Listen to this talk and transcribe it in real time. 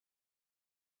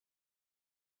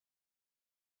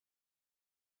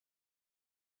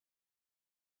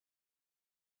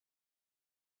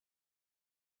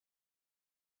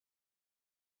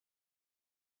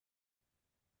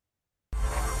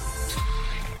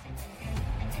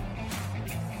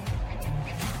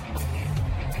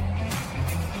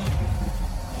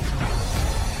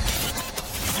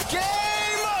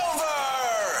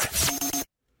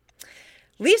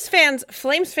fans,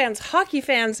 Flames fans, hockey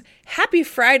fans, happy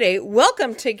Friday.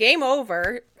 Welcome to Game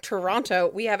Over Toronto.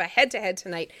 We have a head-to-head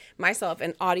tonight, myself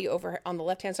and Audie over on the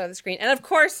left-hand side of the screen. And of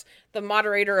course, the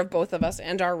moderator of both of us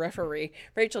and our referee,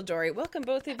 Rachel Dory. Welcome,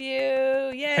 both of you.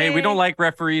 Yay. Hey, we don't like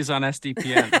referees on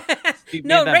SDPN.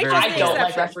 No, Rachel's I don't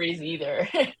like referees either.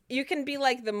 You can be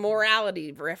like the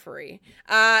morality referee.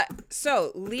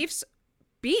 So, Leafs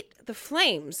beat the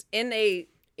Flames in a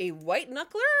white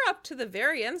knuckler up to the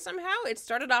very end somehow. It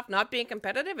started off not being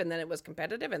competitive, and then it was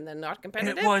competitive, and then not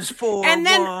competitive. It was 4-1.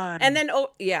 And then, oh,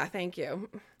 yeah, thank you.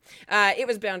 It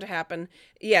was bound to happen.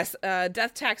 Yes,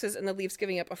 death taxes and the Leafs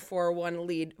giving up a 4-1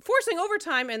 lead, forcing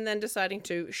overtime, and then deciding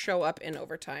to show up in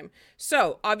overtime.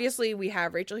 So, obviously, we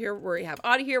have Rachel here, we have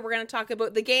Audie here. We're going to talk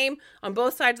about the game on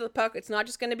both sides of the puck. It's not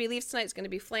just going to be Leafs tonight, it's going to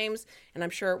be Flames, and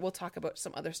I'm sure we'll talk about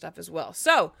some other stuff as well.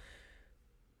 So,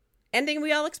 ending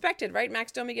we all expected, right?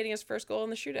 Max Domi getting his first goal in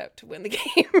the shootout to win the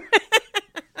game.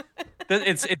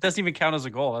 It doesn't even count as a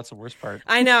goal. That's the worst part.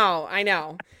 I know.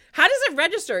 How does it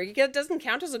register? It doesn't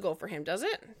count as a goal for him, does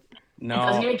it? No. It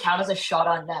doesn't even count as a shot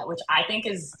on net, which I think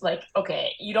is like,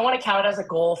 okay, you don't want to count it as a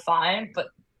goal, fine, but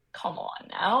come on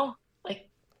now. Like,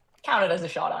 count it as a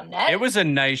shot on net. It was a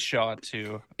nice shot,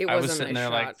 too. I was sitting there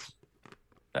shot. Like,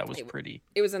 that was pretty.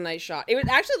 It was a nice shot. It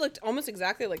actually looked almost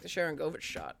exactly like the Sharon Govich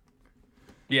shot.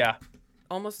 Yeah.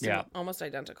 Almost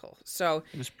identical. So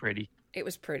it was pretty.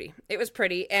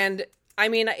 And I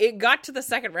mean, it got to the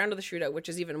second round of the shootout, which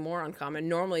is even more uncommon.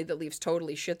 Normally the Leafs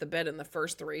totally shit the bed in the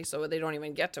first three, so they don't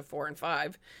even get to 4 and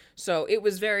 5. So it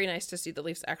was very nice to see the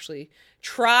Leafs actually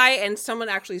try and someone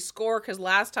actually score, because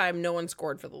last time no one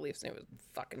scored for the Leafs and it was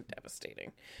fucking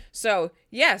devastating. So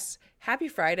yes, happy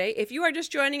Friday. If you are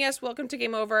just joining us, welcome to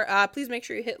Game Over. Please make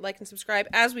sure you hit like and subscribe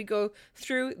as we go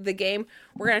through the game.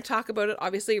 We're going to talk about it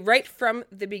obviously right from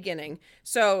the beginning.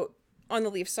 So on the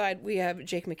Leafs side, we have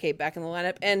Jake McCabe back in the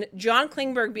lineup and John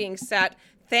Klingberg being sat,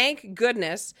 thank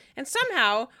goodness. And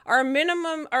somehow our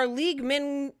league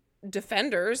min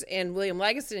defenders and William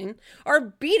Lagesson are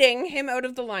beating him out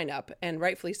of the lineup, and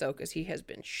rightfully so, because he has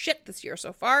been shit this year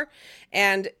so far.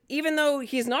 And even though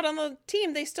he's not on the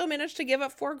team, they still managed to give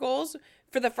up 4 goals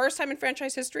for the first time in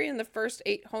franchise history in the first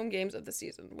 8 home games of the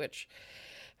season, which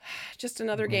just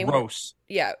another game. Gross.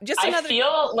 Yeah, I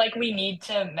feel like we need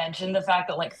to mention the fact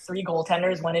that like 3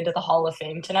 goaltenders went into the Hall of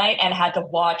Fame tonight and had to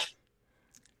watch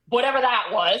whatever that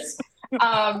was.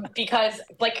 Because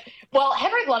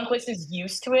Henrik Lundqvist is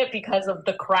used to it because of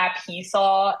the crap he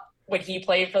saw when he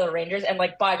played for the Rangers. And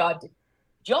like, by God, did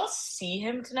y'all see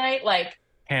him tonight? Like,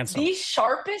 handsome. The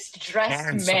sharpest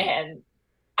dressed man.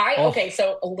 Okay,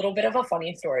 so a little bit of a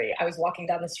funny story. I was walking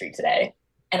down the street today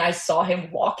and I saw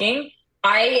him walking.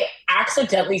 I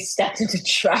accidentally stepped into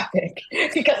traffic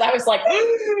because I was like,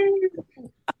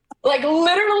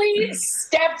 literally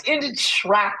stepped into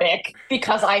traffic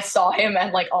because I saw him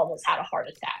and like almost had a heart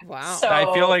attack. Wow. So,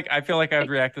 I feel like I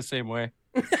would react the same way.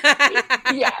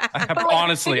 Yeah.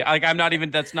 Honestly,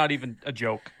 that's not even a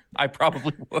joke. I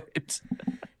probably would.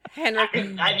 Henrik.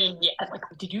 I mean, yeah, like,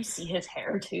 did you see his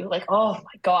hair too? Like, oh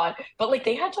my God. But like,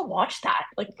 they had to watch that.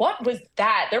 Like, what was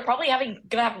that? They're probably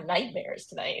gonna have nightmares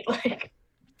tonight. Like,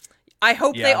 I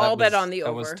hope they all bet on the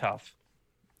over. That was tough.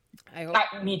 I hope.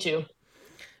 Me too.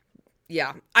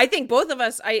 Yeah, I think both of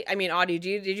us. I mean, Audie,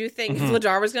 did you think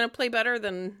Vladar was going to play better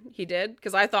than he did?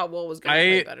 Because I thought Wool was going to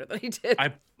play better than he did.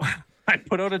 I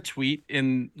put out a tweet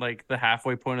in like the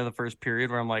halfway point of the first period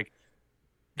where I'm like,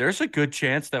 there's a good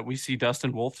chance that we see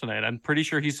Dustin Wolf tonight. I'm pretty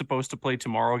sure he's supposed to play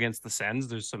tomorrow against the Sens.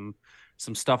 There's some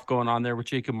stuff going on there with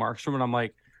Jacob Markstrom, and I'm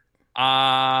like,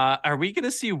 are we going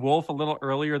to see Wolf a little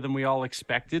earlier than we all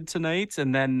expected tonight?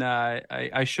 And then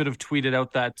I should have tweeted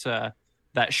out that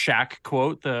Shaq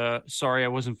quote, sorry I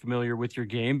wasn't familiar with your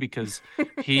game, because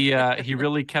he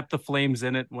really kept the Flames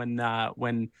in it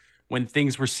when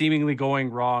things were seemingly going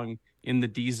wrong in the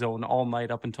D zone all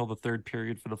night up until the third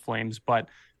period for the Flames. But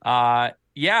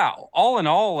yeah, all in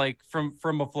all, like from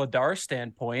a Vladar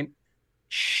standpoint,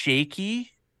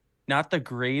 shaky, not the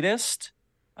greatest.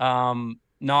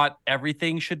 Not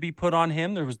everything should be put on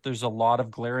him. There's a lot of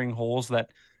glaring holes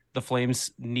that the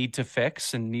Flames need to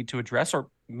fix and need to address, or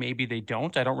maybe they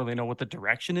don't. I don't really know what the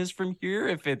direction is from here.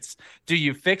 If it's, do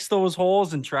you fix those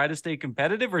holes and try to stay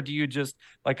competitive, or do you just,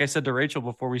 like I said to Rachel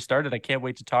before we started, I can't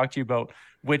wait to talk to you about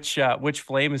which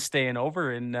Flame is staying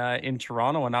over in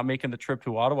Toronto and not making the trip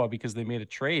to Ottawa because they made a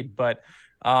trade. But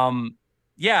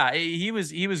yeah, he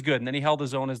was good, and then he held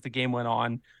his own as the game went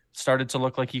on. Started to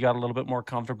look like he got a little bit more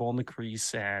comfortable in the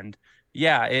crease, and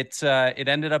yeah, it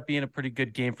ended up being a pretty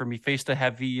good game for him. He faced a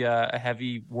heavy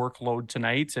workload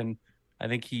tonight, and I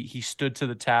think he stood to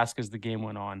the task as the game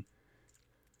went on.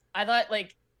 I thought,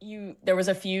 like, there was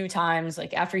a few times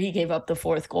like after he gave up the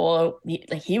fourth goal,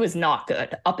 he was not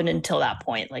good up and until that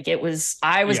point. Like I was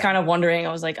kind of wondering.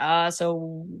 I was like,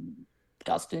 so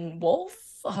Dustin Wolf,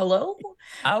 hello.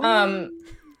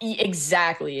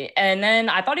 Exactly. And then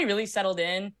I thought he really settled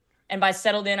in. And by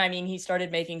settled in, I mean he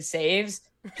started making saves.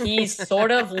 He sort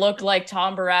of looked like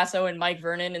Tom Barrasso and Mike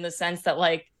Vernon in the sense that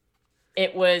like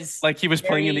it was like he was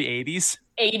playing in the 80s.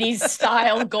 80s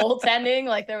style goaltending.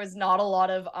 Like there was not a lot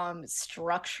of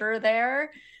structure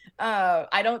there.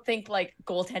 I don't think like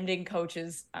goaltending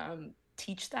coaches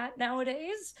teach that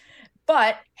nowadays.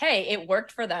 But hey, it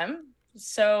worked for them.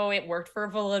 So it worked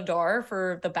for Vladar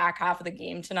for the back half of the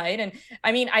game tonight. And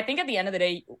I mean, I think at the end of the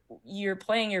day, you're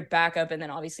playing your backup, and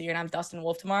then obviously you're going to have Dustin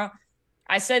Wolf tomorrow.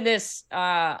 I said this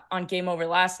on Game Over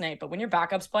last night, but when your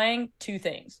backup's playing, two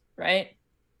things, right?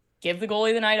 Give the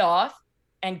goalie the night off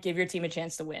and give your team a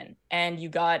chance to win. And you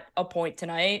got a point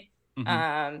tonight.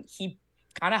 Mm-hmm. He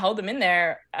kind of held them in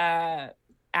there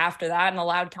after that and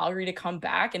allowed Calgary to come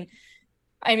back. And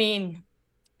I mean,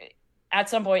 at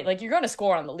some point, like, you're going to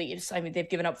score on the Leafs. I mean, they've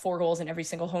given up 4 goals in every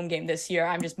single home game this year.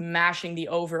 I'm just mashing the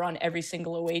over on every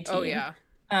single away team. Oh, yeah.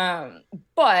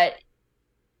 But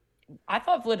I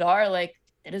thought Vladar, like,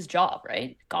 did his job,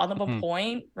 right? Got them a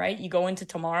point, right? You go into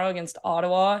tomorrow against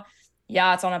Ottawa.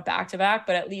 Yeah, it's on a back-to-back,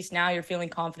 but at least now you're feeling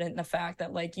confident in the fact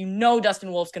that, like,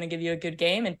 Dustin Wolf's going to give you a good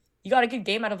game, and you got a good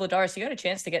game out of Vladar, so you got a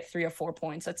chance to get 3 or 4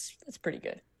 points. That's pretty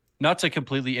good. Not to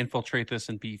completely infiltrate this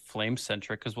and be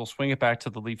Flame-centric, because we'll swing it back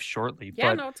to the Leafs shortly.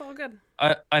 Yeah, but no, it's all good.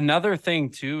 Another thing,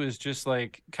 too, is just,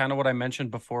 like, kind of what I mentioned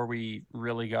before we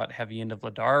really got heavy into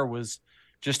Vladar was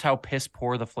just how piss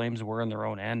poor the Flames were in their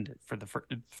own end through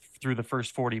the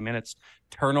first 40 minutes.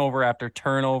 Turnover after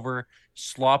turnover,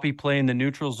 sloppy play in the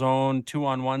neutral zone,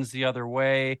 2-on-1s the other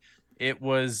way. It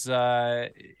is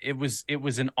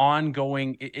an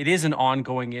ongoing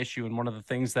issue. And one of the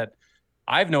things that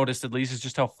I've noticed, at least, is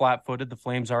just how flat-footed the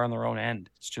Flames are on their own end.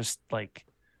 It's just like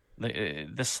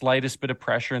the slightest bit of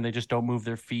pressure and they just don't move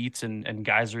their feet, and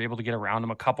guys are able to get around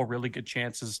them. A couple really good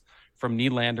chances from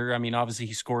Nylander. I mean, obviously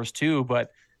he scores 2,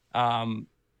 but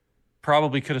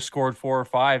probably could have scored 4 or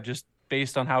 5 just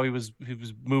based on how he was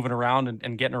moving around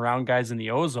and getting around guys in the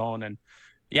O-zone. And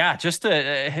yeah, just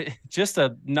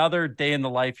another day in the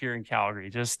life here in Calgary,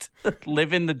 just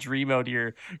living the dream out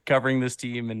here, covering this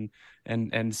team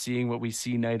and seeing what we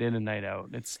see night in and night out.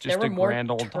 It's just a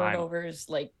grand old time.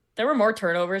 Like, there were more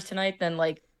turnovers tonight than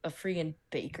like a freaking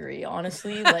bakery,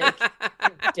 honestly. Like,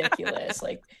 ridiculous.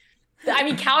 Like, I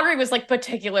mean, Calgary was like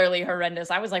particularly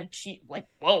horrendous. I was like, gee, like,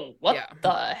 whoa, what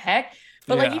the heck?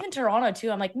 But like, even Toronto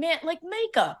too, I'm like, man, like,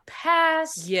 make a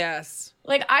pass. Yes.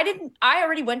 Like, I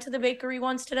already went to the bakery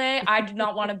once today. I do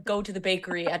not want to go to the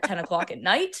bakery at 10 o'clock at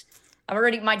night.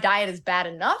 My diet is bad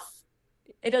enough.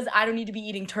 I don't need to be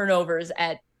eating turnovers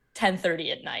at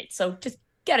 10:30 at night. So just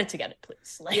get it together,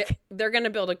 please. Like, yeah, they're going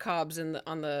to build a Cobb's on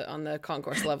the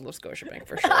concourse level of Scotiabank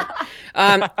for sure.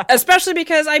 Especially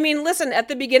because, I mean, listen, at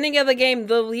the beginning of the game,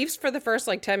 the Leafs for the first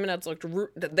like 10 minutes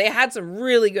they had some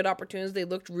really good opportunities. They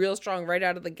looked real strong right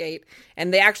out of the gate,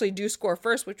 and they actually do score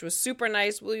first, which was super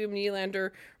nice. William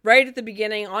Nylander right at the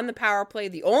beginning on the power play,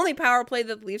 the only power play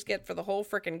that the Leafs get for the whole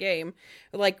freaking game,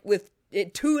 like with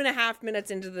it 2.5 minutes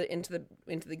into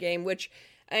the game, which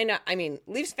I mean,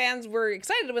 Leafs fans were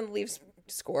excited when the Leafs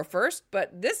score first,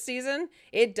 but this season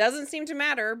it doesn't seem to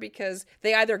matter because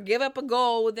they either give up a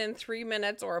goal within 3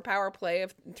 minutes or a power play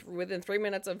within 3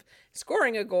 minutes of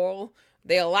scoring a goal.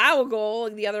 They allow a goal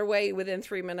the other way within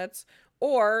 3 minutes,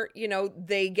 or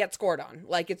they get scored on.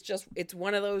 Like, it's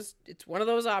one of those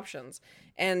options.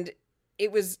 And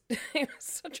it was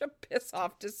such a piss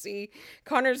off to see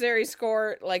Connor Zary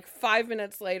score like 5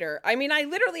 minutes later. I mean, I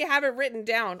literally have it written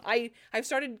down. I've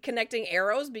started connecting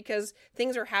arrows because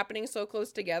things are happening so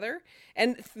close together.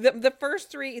 And the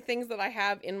first 3 things that I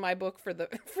have in my book for the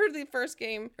first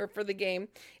game, or for the game,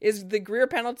 is the Greer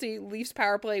penalty, Leafs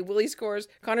power play, Willie scores,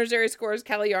 Connor Zary scores,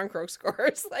 Calle Yarncroke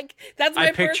scores. Like, that's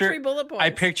my first 3 bullet points. I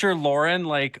picture Lauren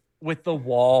like with the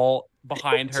wall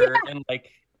behind her and like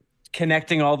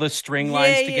connecting all the string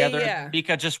lines together. Yeah.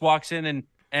 Mika just walks in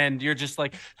and you're just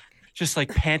like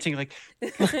panting, like,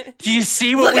 do you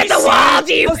see what Look at the wall?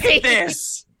 Do you Look see at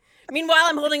this? Meanwhile,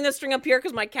 I'm holding this string up here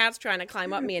because my cat's trying to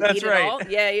climb up me and eat it all.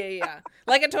 Yeah.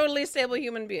 Like a totally stable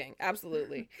human being.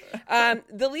 Absolutely.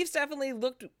 The Leafs definitely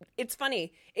looked. It's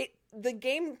funny. The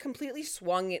game completely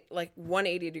swung at like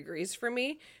 180 degrees for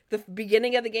me. The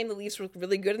beginning of the game, the Leafs were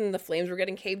really good and the Flames were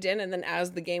getting caved in. And then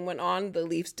as the game went on, the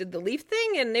Leafs did the Leaf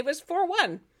thing and it was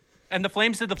 4-1. And the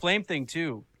Flames did the Flame thing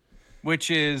too, which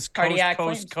is Cardiac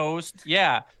coast.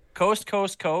 Yeah. Coast.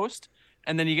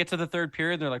 and then you get to the third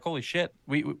period, and they're like, "Holy shit,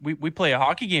 we play a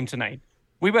hockey game tonight.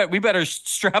 We better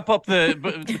strap up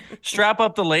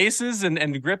the laces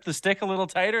and grip the stick a little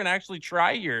tighter and actually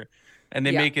try here." And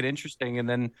they make it interesting. And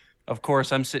then, of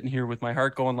course, I'm sitting here with my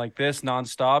heart going like this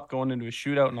nonstop, going into a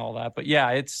shootout and all that. But yeah,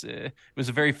 it was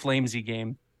a very flamesy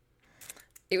game.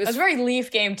 It was a very Leaf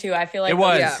game too. I feel like it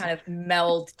was kind of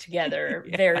meld together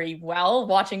very well.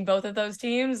 Watching both of those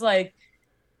teams, like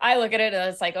I look at it and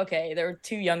it's like, okay, there were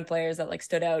two young players that like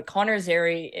stood out. Connor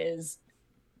Zary is.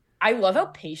 I love how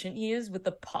patient he is with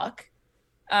the puck.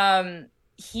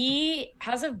 He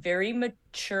has a very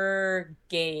mature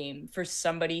game for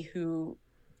somebody who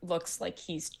looks like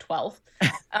he's 12.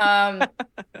 And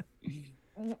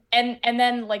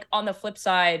then like on the flip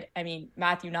side, I mean,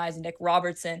 Matthew Knies and Nick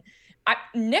Robertson.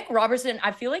 Nick Robertson,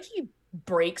 I feel like he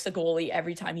breaks a goalie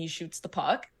every time he shoots the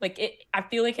puck. I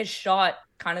feel like his shot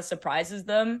kind of surprises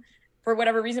them for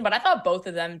whatever reason. But I thought both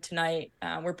of them tonight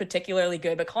were particularly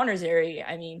good. But Connor Zary,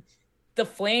 I mean, the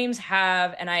Flames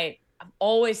have, and I've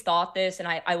always thought this, and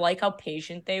I like how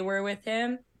patient they were with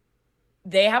him.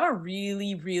 They have a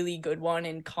really, really good one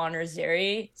in Connor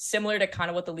Zary, similar to kind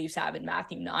of what the Leafs have in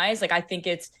Matthew Knies. Like, I think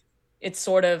it's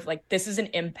sort of like this is an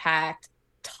impact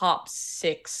top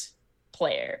 6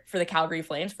 player for the Calgary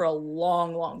Flames for a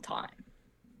long, long time.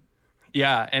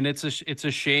 Yeah, and it's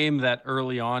a shame that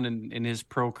early on in his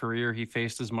pro career he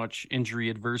faced as much injury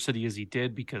adversity as he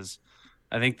did, because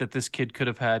I think that this kid could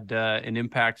have had an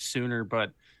impact sooner.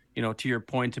 But to your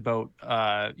point about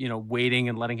waiting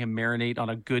and letting him marinate on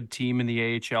a good team in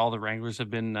the AHL, the Wranglers have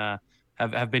been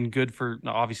have been good for,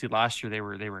 obviously last year they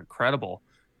were incredible,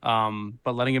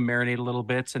 but letting him marinate a little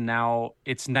bit, and now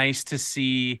it's nice to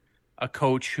see a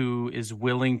coach who is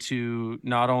willing to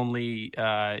not only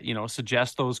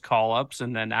suggest those call ups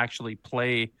and then actually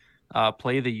play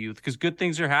the youth, because good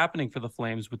things are happening for the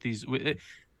Flames with these.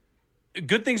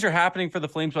 Good things are happening for the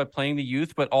Flames by playing the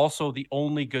youth, but also the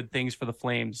only good things for the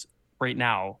Flames right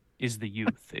now is the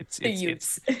youth. It's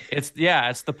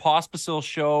the Pospisil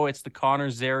show. It's the Connor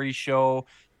Zary show.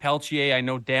 Peltier, I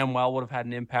know damn well would have had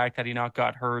an impact had he not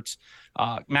got hurt.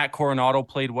 Matt Coronado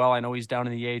played well. I know he's down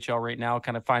in the AHL right now,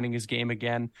 kind of finding his game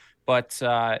again. But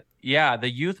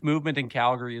the youth movement in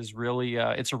Calgary is really,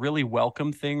 it's a really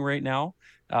welcome thing right now.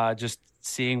 Just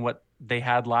seeing what they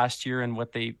had last year and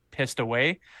what they pissed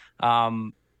away.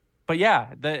 But yeah,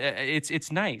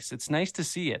 it's nice. It's nice to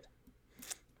see it.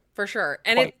 For sure.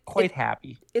 And quite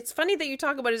happy. It's funny that you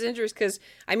talk about his injuries, because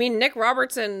I mean, Nick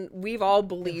Robertson, we've all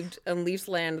believed in Leafs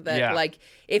land that like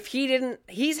if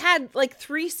he's had like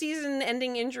 3 season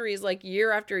ending injuries, like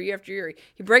year after year after year.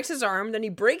 He breaks his arm, then he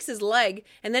breaks his leg,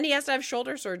 and then he has to have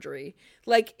shoulder surgery.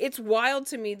 Like, it's wild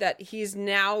to me that he's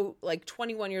now like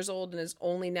 21 years old and is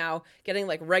only now getting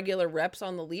like regular reps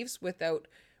on the Leafs without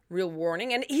real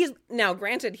warning. And he's now,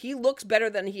 granted, he looks better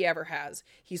than he ever has.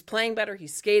 He's playing better,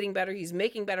 he's skating better, he's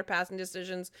making better passing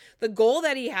decisions. The goal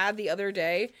that he had the other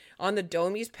day on the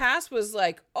Domies pass was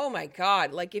like, oh my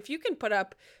god, like if you can put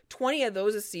up 20 of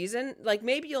those a season, like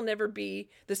maybe you'll never be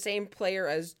the same player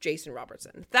as Jason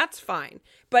Robertson. That's fine.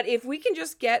 But if we can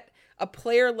just get a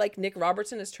player like Nick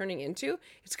Robertson is turning into,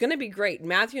 it's going to be great.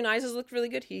 Matthew Knies has looked really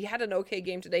good. He had an okay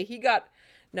game today. He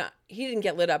didn't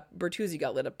get lit up. Bertuzzi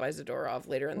got lit up by Zadorov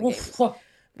later in the game.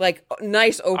 Like,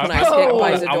 nice open ice kick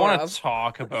by Zadorov. I want to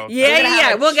talk about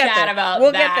We'll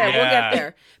get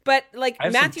there. But like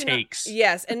Matthew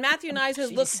and Matthew Knies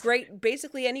has looked great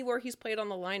basically anywhere he's played on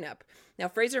the lineup. Now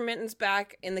Fraser Minton's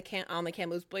back in on the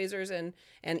Kamloops Blazers, and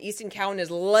Easton Cowan is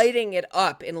lighting it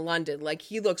up in London. Like,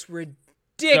 he looks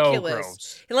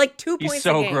ridiculous. So like 2 points He's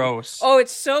so a game. Gross. Oh,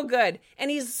 it's so good.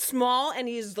 And he's small and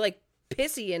he's like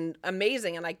pissy and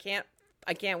amazing, and I can't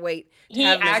wait to he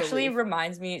have him actually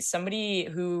reminds me somebody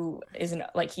who isn't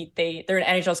like they're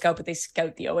an NHL scout but they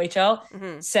scout the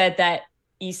OHL said that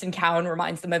Easton Cowan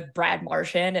reminds them of Brad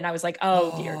Marchand, and I was like,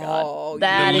 oh dear god,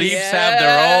 the Leafs have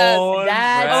their own.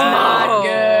 That's not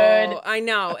good. I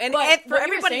know, and for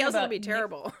everybody else it'll be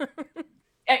terrible.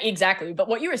 Exactly, but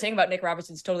what you were saying about Nick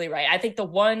Robertson's totally right. I think the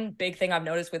one big thing I've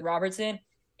noticed with Robertson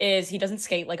is he doesn't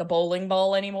skate like a bowling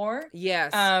ball anymore.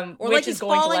 Yes. Or like he's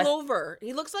falling over.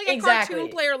 He looks like a cartoon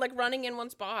player, like running in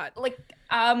one spot. Like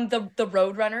the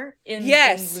Road Runner in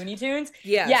Looney Tunes.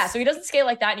 Yes. Yeah, so he doesn't skate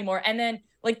like that anymore. And then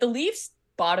like the Leafs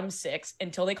bottom 6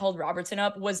 until they called Robertson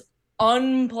up was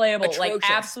unplayable. Atrocious. Like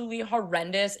absolutely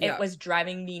horrendous. Yeah. It was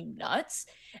driving me nuts.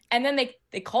 And then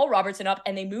they call Robertson up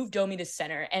and they move Domi to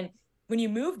center. And when you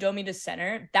move Domi to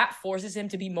center, that forces him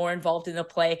to be more involved in the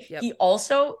play. Yep. He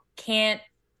also can't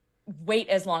wait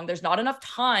as long. There's not enough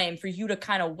time for you to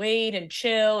kind of wait and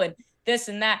chill and this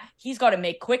and that. He's got to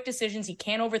make quick decisions. He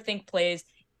can't overthink plays.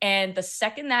 And the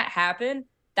second that happened,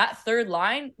 that third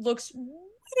line looks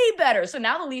way better. So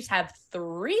now the Leafs have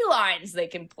 3 lines they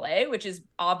can play, which is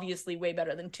obviously way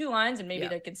better than 2 lines. And maybe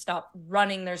they can stop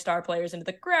running their star players into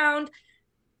the ground.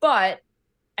 But,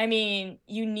 I mean,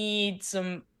 you need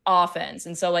some offense.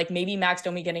 And so, like, maybe Max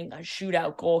Domi getting a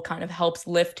shootout goal kind of helps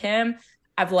lift him.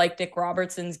 I've liked Dick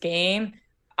Robertson's game.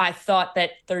 I thought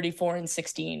that 34 and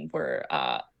 16 were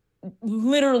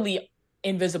literally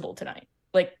invisible tonight.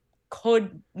 Like,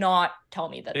 could not tell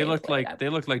me that they looked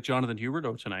like Jonathan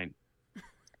Huberdeau tonight.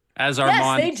 As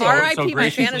Armand, R.I.P. my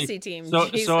fantasy team.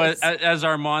 So as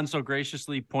Armand so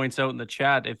graciously points out in the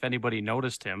chat, if anybody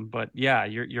noticed him, but yeah,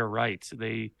 you're right.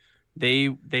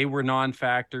 They were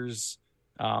non-factors.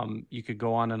 You could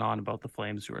go on and on about the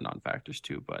Flames who are non-factors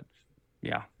too, but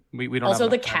yeah. We don't also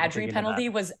the Kadri penalty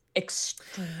was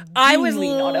extremely I was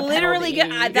literally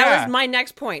that was my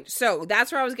next point. So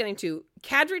that's where I was getting to.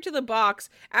 Kadri to the box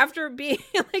after being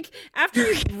after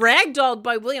he's ragdolled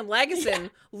by William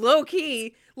Lagesson, low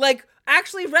key,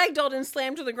 actually ragdolled and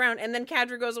slammed to the ground, and then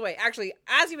Kadri goes away. Actually,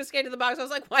 as he was skating to the box, I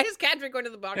was like, why is Kadri going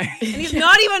to the box? And he's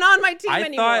not even on my team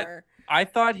anymore. I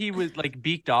thought he was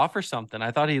beaked off or something.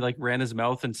 I thought he ran his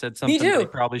mouth and said something that he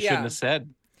probably shouldn't have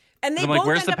said. And they both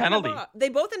where's the penalty? They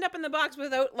both end up in the box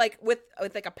without with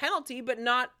a penalty, but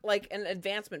not an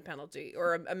advancement penalty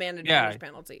or a man advantage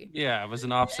penalty. Yeah, it was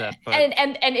an offset. But...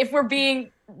 And if we're being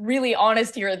really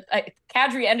honest here,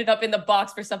 Kadri ended up in the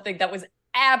box for something that was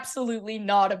absolutely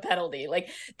not a penalty.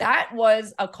 That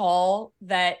was a call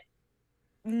that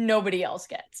nobody else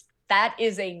gets. That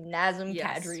is a Nazem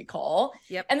Kadri call.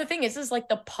 Yep. And the thing is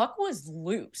the puck was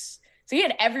loose. So he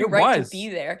had every right to be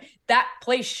there. That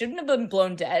play shouldn't have been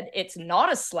blown dead. It's not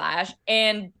a slash.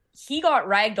 And he got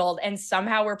ragdolled, and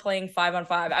somehow we're playing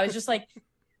 5-on-5. I was just like,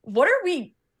 what are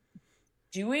we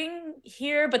doing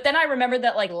here? But then I remembered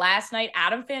that last night,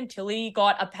 Adam Fantilli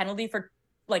got a penalty for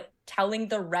telling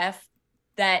the ref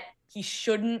that he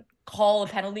shouldn't call a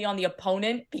penalty on the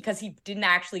opponent because he didn't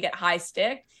actually get high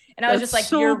stick. And I was just like,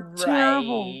 so you're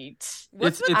terrible. right.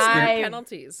 What's with the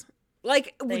penalties?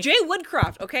 Jay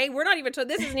Woodcroft, okay? We're not even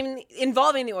this isn't even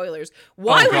involving the Oilers.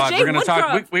 Why was Jay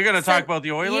Woodcroft? We're gonna talk about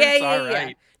the Oilers? Yeah. All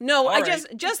right. No, All just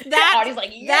that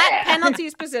that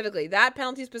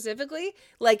penalty specifically,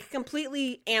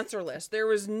 completely answerless. There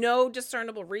was no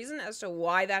discernible reason as to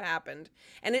why that happened.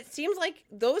 And it seems like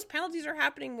those penalties are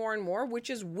happening more and more,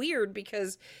 which is weird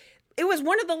because it was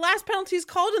one of the last penalties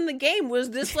called in the game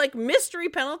was this mystery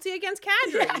penalty against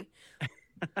Kadri. Yeah.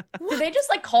 Did they just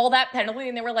call that penalty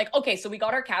and they were like, okay, so we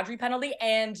got our Kadri penalty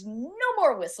and no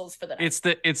more whistles for the night?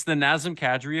 It's the Nazem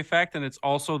Kadri effect, and it's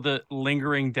also the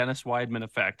lingering Dennis Weidman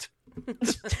effect.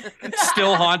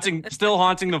 still haunting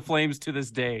the Flames to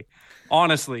this day.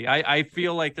 Honestly, I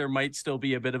feel like there might still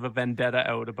be a bit of a vendetta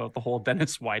out about the whole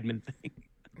Dennis Weidman thing.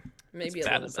 Maybe as a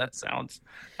bad little as bit. That sounds.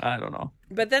 I don't know.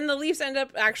 But then the Leafs end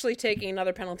up actually taking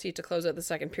another penalty to close out the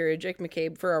second period. Jake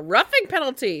McCabe for a roughing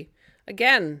penalty.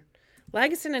 Again,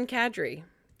 Lagesson and Kadri.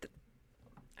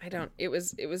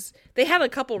 They had a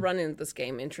couple run-ins this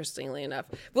game, interestingly enough.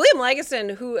 William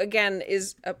Lagesson, who, again,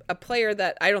 is a player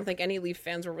that I don't think any Leaf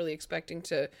fans were really expecting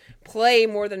to play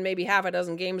more than maybe half a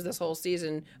dozen games this whole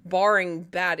season, barring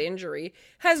bad injury,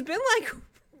 has been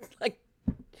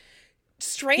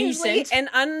strangely decent and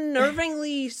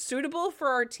unnervingly suitable for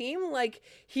our team.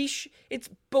 It's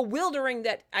bewildering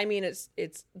that,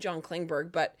 it's John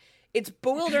Klingberg, but it's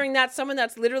bewildering that someone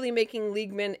that's literally making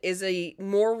league min is a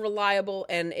more reliable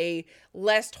and a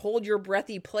less hold your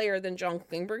breathy player than John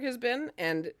Klingberg has been.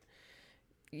 And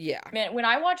yeah. Man, when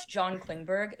I watch John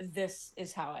Klingberg, this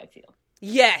is how I feel.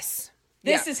 Yes.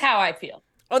 This is how I feel.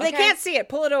 Oh, they can't see it.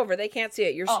 Pull it over. They can't see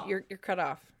it. You're cut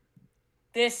off.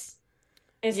 This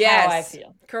is how I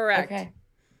feel. Correct. Okay.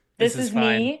 This is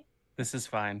me. This is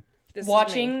fine.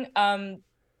 Watching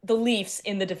the Leafs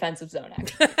in the defensive zone,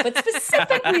 actually. But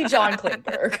specifically John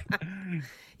Klingberg.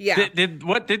 Yeah.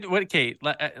 Kate,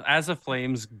 as a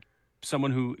Flames,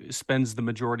 someone who spends the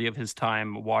majority of his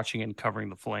time watching and covering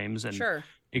the Flames and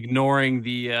ignoring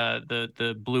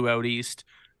the blue out east,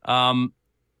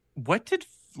 what did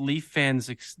Leaf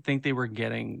fans think they were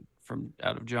getting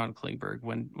out of John Klingberg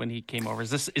when he came over?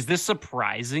 Is this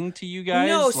surprising to you guys?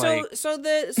 No,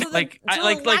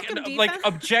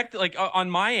 on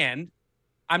my end,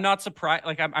 I'm not surprised.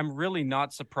 I'm really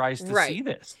not surprised to see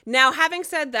this. Now, having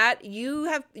said that,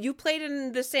 you played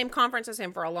in the same conference as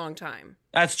him for a long time.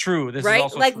 That's true. This is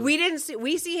also true. We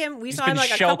saw him He's a been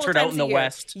couple sheltered times out in the a year.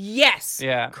 West. Yes.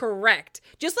 Yeah. Correct.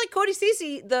 Just like Cody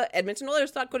Ceci, the Edmonton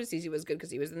Oilers thought Cody Ceci was good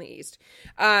because he was in the East.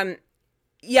 When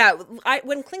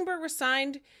Klingberg was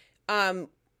signed,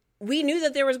 we knew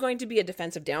that there was going to be a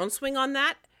defensive downswing on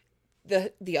that.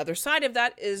 the other side of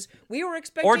that is we were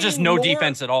expecting or just no more,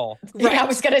 defense at all. Right. Yeah, I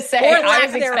was gonna say Or I lack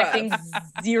was expecting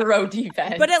zero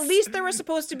defense. But at least there was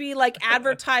supposed to be like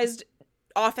advertised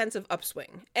offensive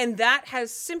upswing, and that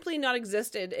has simply not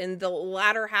existed in the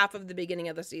latter half of the beginning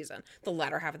of the season.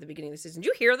 Did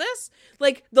you hear this?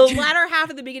 Like the latter half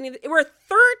of the beginning we're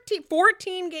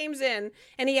 14 games in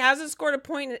and he hasn't scored a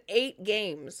point in 8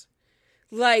 games.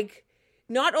 Like,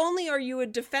 not only are you a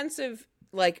defensive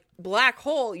like black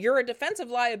hole, you're a defensive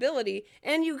liability,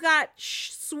 and you got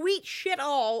sweet shit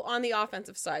all on the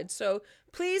offensive side. So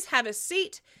please have a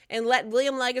seat and let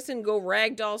Liam Legason go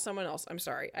ragdoll someone else. I'm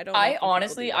sorry. I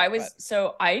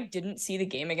didn't see the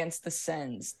game against the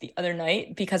Sens the other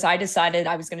night because I decided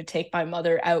I was going to take my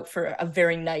mother out for a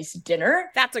very nice dinner.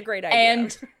 That's a great idea.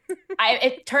 And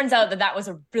it turns out that was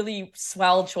a really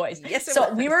swell choice. Yes, it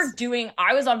was.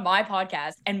 I was on my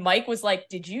podcast and Mike was like,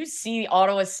 did you see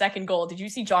Ottawa's second goal? Did you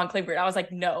see John Klingberg? I was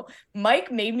like, no.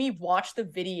 Mike made me watch the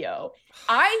video.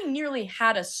 I nearly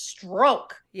had a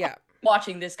stroke. Yeah.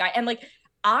 Watching this guy. And like,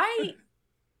 I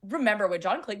remember when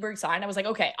John Klingberg signed, I was like,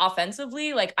 okay,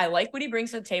 offensively, like I like what he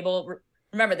brings to the table.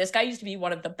 Remember, this guy used to be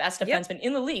one of the best defensemen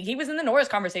in the league. He was in the Norris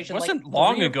conversation wasn't like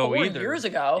long ago either. Years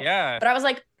ago. Yeah. But I was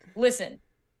like, listen,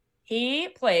 he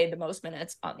played the most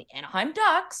minutes on the Anaheim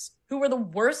Ducks, who were the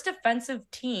worst defensive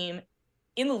team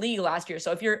in the league last year.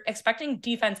 So if you're expecting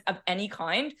defense of any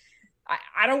kind,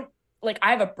 I don't like,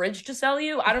 I have a bridge to sell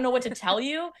you. I don't know what to tell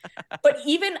you. But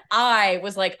even I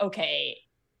was like, okay,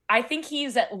 I think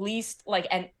he's at least like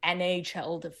an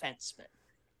NHL defenseman.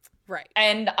 Right.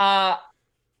 And no.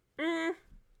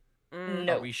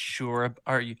 Are we sure?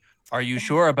 Are you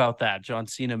sure about that, John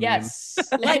Cena meme? Yes,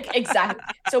 like exactly.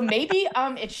 So maybe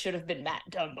it should have been Matt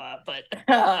Dumba, but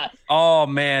oh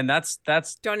man, that's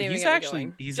don't even. He's just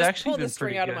actually pull been the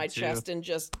string out of my too. chest and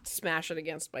just smash it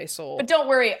against my soul. But don't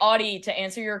worry, Audie. To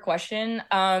answer your question,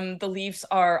 the Leafs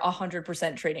are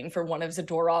 100% trading for one of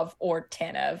Zadorov or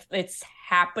Tanev. It's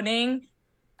happening.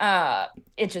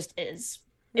 It just is.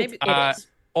 It is.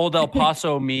 Old El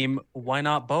Paso meme. Why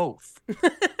not both?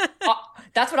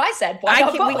 That's what I said.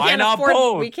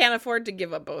 We can't afford to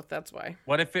give up both. That's why.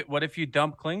 What if you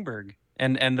dump Klingberg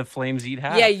and the Flames eat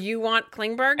half? Yeah, you want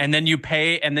Klingberg, and then you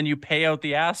pay out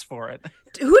the ass for it.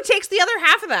 Who takes the other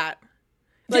half of that?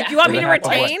 Like, you want me to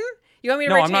retain? You want me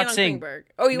to retain I'm not on saying, Klingberg?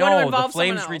 Oh, you want to involve the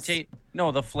Flames someone else? retain.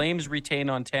 No, the Flames retain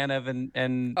on Tanev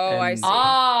and I see.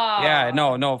 Yeah,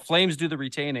 no. Flames do the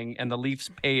retaining, and the Leafs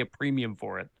pay a premium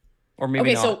for it, or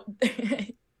maybe not.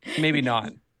 Maybe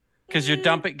not. Because you're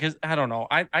dumping. Because I don't know.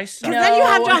 I suck. Because then you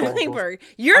have John Klingberg.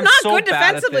 You're not good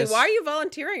defensively. Why are you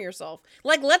volunteering yourself?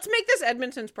 Like, let's make this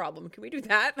Edmonton's problem. Can we do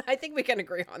that? I think we can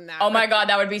agree on that. Oh my god,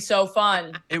 that would be so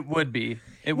fun. It would be.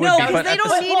 It would no, be. because they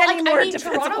don't need any more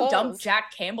defensive Toronto goals. dumped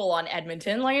Jack Campbell on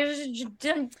Edmonton. Like,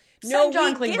 send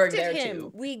John Klingberg there too.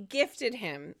 We gifted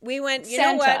him. We went. You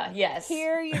Santa, know what? Yes.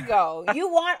 Here you go. You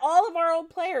want all of our old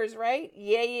players, right?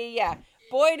 Yeah.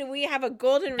 Boy, do we have a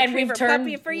golden retriever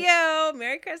puppy for you.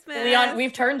 Merry Christmas.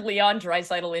 We've turned Leon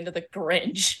Draisaitl into the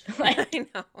Grinch. I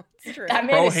know. It's true. That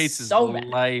man Bro is hates so his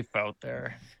life out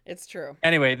there. It's true.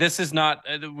 Anyway, this is not.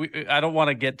 I don't want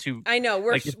to get too. I know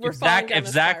we're if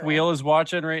Zach Wheel is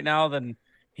watching right now, then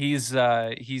he's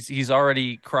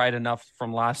already cried enough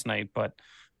from last night. But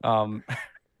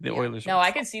the Oilers. No,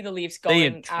 I can see the Leafs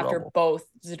going after both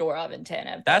Zadorov and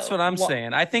Tanev. That's what I'm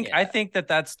saying. I think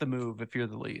that's the move if you're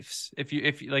the Leafs. If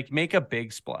you like make a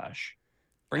big splash,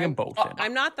 bring them both in.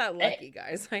 I'm not that lucky,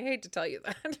 guys. I hate to tell you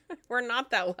that. We're not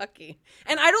that lucky.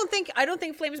 And I don't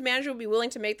think Flames manager would be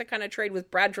willing to make the kind of trade with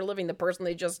Brad Treliving, the person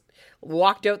they just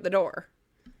walked out the door.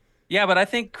 Yeah, but I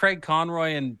think Craig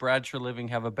Conroy and Brad Treliving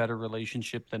have a better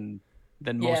relationship than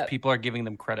most people are giving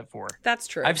them credit for. That's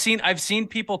true. I've seen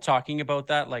people talking about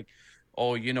that, like,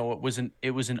 oh, it was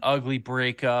an ugly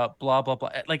breakup, blah blah blah.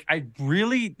 Like, I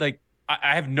really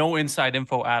I have no inside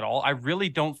info at all. I really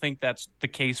don't think that's the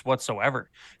case whatsoever.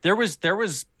 There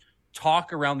was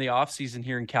talk around the offseason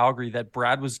here in Calgary that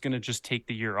Brad was going to just take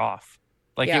the year off.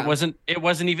 Like, it wasn't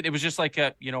even, it was just like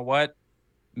a, you know what,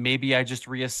 maybe I just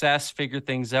reassess, figure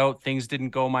things out. Things didn't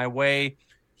go my way.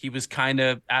 He was kind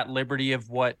of at liberty of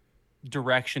what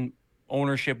direction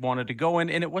ownership wanted to go in,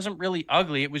 and it wasn't really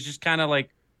ugly. It was just kind of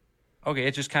like, okay,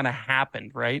 it just kind of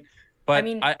happened, right? But I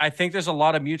mean, I think there's a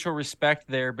lot of mutual respect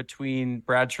there between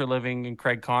Brad Treliving and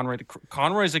Craig Conroy.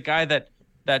 Conroy's a guy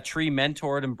that Tree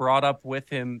mentored and brought up with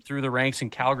him through the ranks in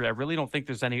Calgary. I really don't think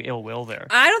there's any ill will there.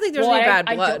 I don't think there's any bad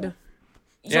blood.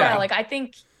 Yeah, like, I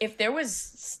think if there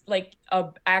was like a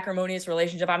acrimonious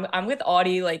relationship, I'm with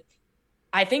Audie. Like,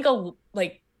 I think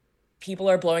people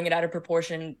are blowing it out of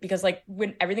proportion because, like,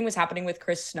 when everything was happening with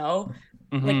Chris Snow,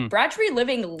 Like Brad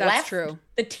Treliving left true.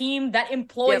 the team that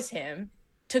employs him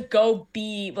to go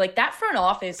be like that front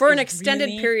office for an extended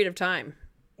period of time.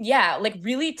 Yeah, like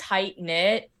really tight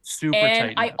knit. Super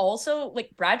and tight. I also like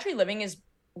Brad Treliving is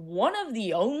one of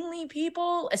the only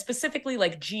people, specifically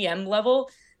like GM level,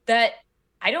 that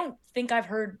I don't think I've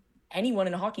heard anyone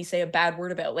in hockey say a bad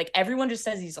word about. Like everyone just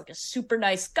says he's like a super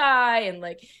nice guy and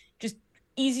like just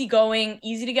easygoing,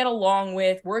 easy to get along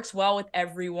with, works well with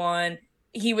everyone.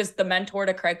 He was the mentor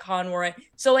to Craig Conroy.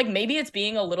 So like maybe it's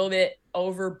being a little bit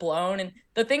overblown. And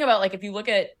the thing about like if you look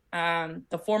at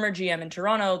the former GM in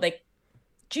Toronto, like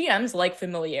GMs like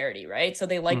familiarity, right? So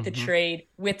they like to trade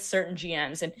with certain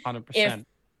GMs. And 100%. if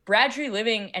Brad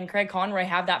Treliving and Craig Conroy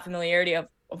have that familiarity of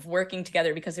working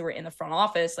together because they were in the front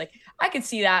office, like I could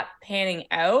see that panning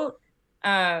out.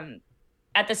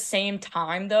 At the same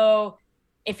time, though,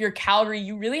 if you're Calgary,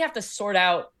 you really have to sort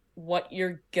out what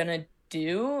you're gonna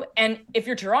do. And if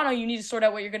you're Toronto, you need to sort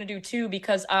out what you're gonna do too,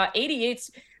 because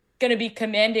 88's gonna be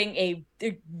commanding a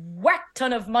whack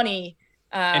ton of money.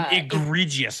 An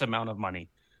egregious amount of money.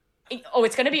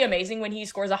 It's going to be amazing when he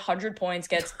scores 100 points,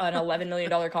 gets an $11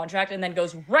 million contract, and then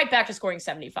goes right back to scoring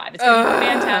 75. It's going to be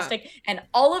fantastic. And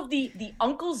all of the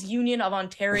Uncles Union of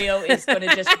Ontario is going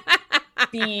to just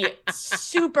be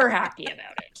super happy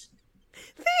about it.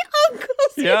 The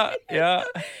Uncles Union. Yeah.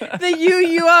 The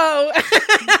UUO.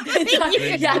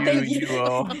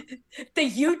 The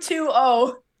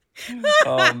U2O.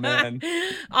 Oh man.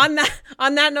 On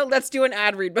that note, let's do an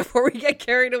ad read before we get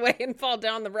carried away and fall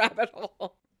down the rabbit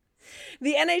hole.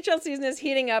 The NHL season is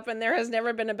heating up, and there has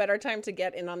never been a better time to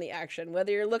get in on the action.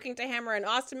 Whether you're looking to hammer an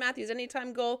Austin Matthews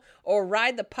anytime goal or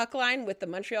ride the puck line with the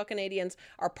Montreal Canadiens,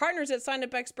 our partners at Sign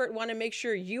Up Expert want to make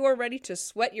sure you are ready to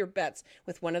sweat your bets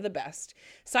with one of the best.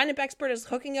 Sign Up Expert is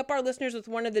hooking up our listeners with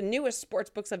one of the newest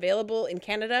sportsbooks available in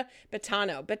Canada,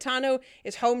 Betano. Betano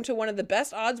is home to one of the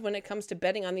best odds when it comes to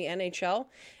betting on the NHL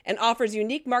and offers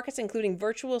unique markets including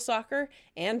virtual soccer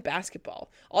and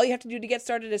basketball. All you have to do to get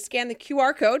started is scan the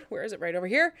QR code, where is it, right over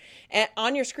here, and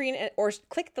on your screen, or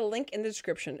click the link in the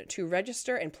description to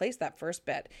register and place that first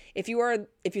bet. If you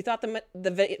thought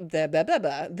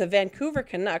the Vancouver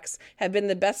Canucks have been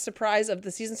the best surprise of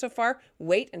the season so far,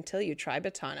 wait until you try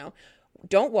Betano.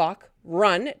 Don't walk,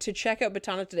 run to check out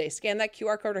Betano today. Scan that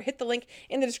QR code or hit the link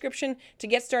in the description to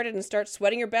get started and start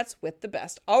sweating your bets with the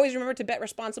best. Always remember to bet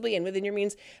responsibly and within your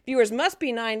means. Viewers must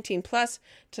be 19 plus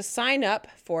to sign up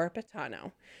for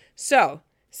Betano. So,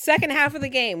 second half of the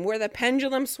game, where the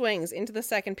pendulum swings into the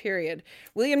second period.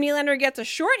 William Nylander gets a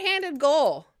shorthanded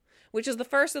goal, which is the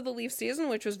first of the Leafs season,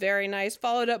 which was very nice,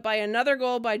 followed up by another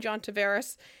goal by John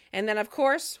Tavares. And then, of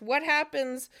course, what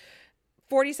happens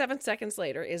 47 seconds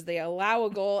later is they allow a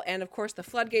goal, and of course the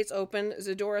floodgates open.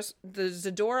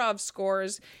 Zadorov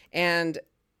scores, and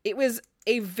it was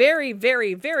a very,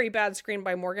 very, very bad screen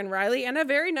by Morgan Rielly and a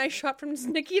very nice shot from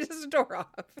Nikita Zadorov.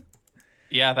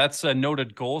 Yeah, that's a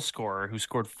noted goal scorer who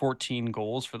scored 14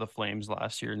 goals for the Flames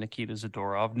last year, Nikita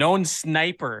Zadorov. Known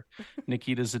sniper,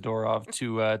 Nikita Zadorov,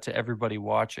 to everybody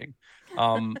watching.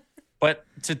 But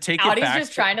to take it back,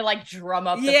 just trying to like drum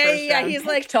up the first round. He's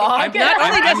like, talk.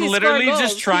 I'm literally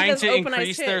just trying to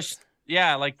increase their.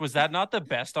 Yeah, like, was that not the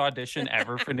best audition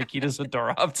ever for Nikita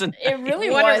Zadorov tonight? It really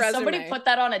was. Somebody put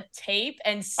that on a tape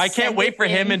and I can't wait for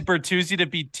him and Bertuzzi to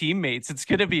be teammates. It's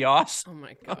gonna be awesome. Oh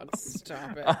my god,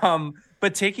 stop it.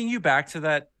 But taking you back to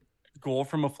that goal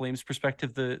from a Flames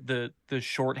perspective, the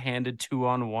shorthanded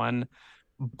 2-on-1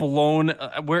 blown.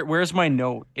 Where's my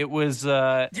note? It was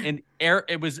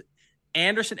It was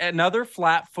Anderson, another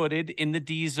flat-footed in the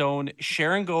D zone.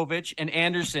 Sharangovich and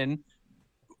Anderson.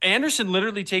 Anderson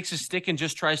literally takes his stick and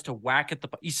just tries to whack at the.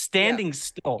 He's standing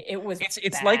still.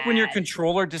 It's like when your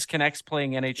controller disconnects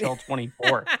playing NHL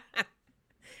 24.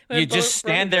 You just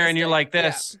stand there and you're like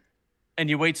this, and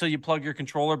you wait till you plug your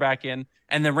controller back in,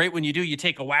 and then right when you do, you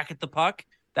take a whack at the puck.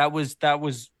 That was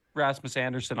Rasmus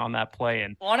Anderson on that play,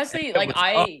 and honestly,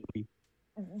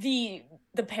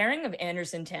 the pairing of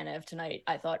Anderson Tanev tonight,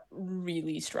 I thought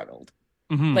really struggled.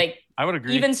 Mm-hmm. Like, I would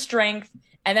agree. Even strength.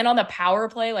 And then on the power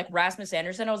play, like Rasmus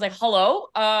Anderson, I was like, hello,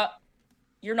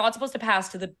 you're not supposed to pass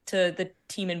to the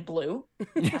team in blue.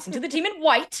 Passing to the team in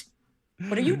white.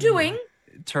 What are you doing?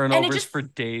 Turnovers for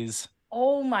days.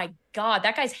 Oh my God.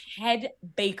 That guy's head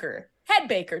baker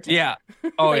tonight. Yeah.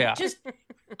 Oh, like, yeah.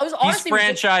 I was honestly He's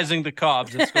franchising the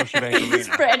Cubs at Scotiabank Arena. He's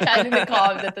franchising the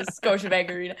Cubs at the Scotiabank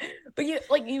Arena. But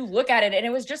you look at it and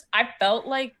it was just, I felt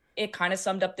like it kind of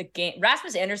summed up the game.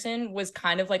 Rasmus Anderson was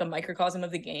kind of like a microcosm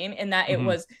of the game in that it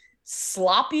was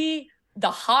sloppy, the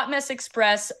hot mess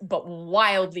express, but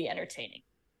wildly entertaining.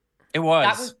 It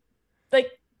was.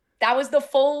 That was the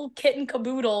full kit and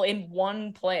caboodle in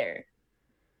one player.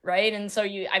 right? And so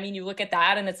you look at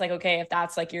that and it's like, okay, if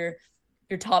that's like your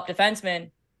top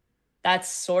defenseman, that's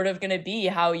sort of going to be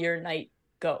how your night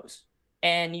goes.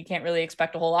 And you can't really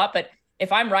expect a whole lot. But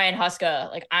if I'm Ryan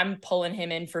Huska, like I'm pulling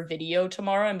him in for video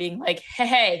tomorrow and being like,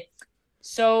 hey,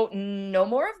 so no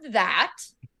more of that.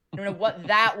 I don't know what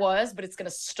that was, but it's going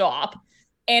to stop.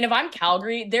 And if I'm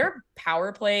Calgary, their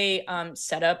power play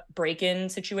setup break-in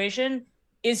situation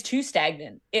is too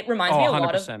stagnant. It reminds me a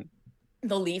lot of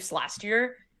the Leafs last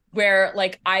year, where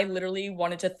like I literally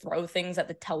wanted to throw things at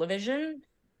the television,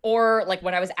 or like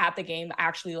when I was at the game,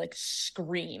 actually like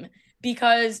scream,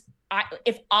 because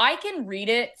if I can read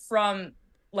it from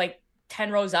like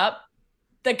 10 rows up,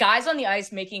 the guys on the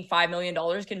ice making $5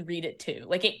 million can read it too.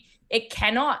 Like it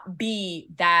cannot be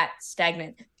that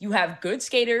stagnant. You have good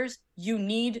skaters. You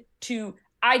need to,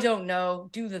 I don't know,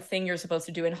 do the thing you're supposed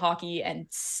to do in hockey and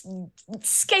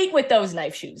skate with those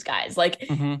knife shoes, guys. Like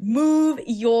move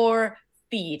your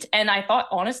feet. And I thought,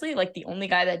 honestly, like the only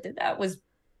guy that did that was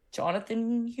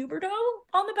Jonathan Huberdeau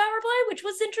on the power play, which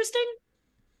was interesting.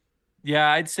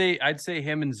 Yeah, I'd say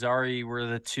him and Zari were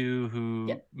the two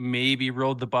who maybe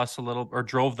rode the bus a little, or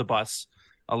drove the bus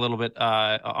a little bit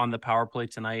on the power play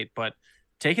tonight. But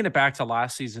taking it back to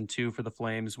last season too for the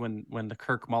Flames, when the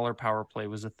Kirk Muller power play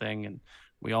was a thing, and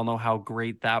we all know how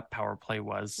great that power play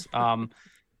was.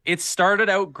 It started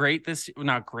out great.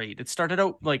 Not great. It started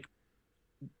out like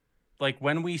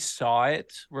when we saw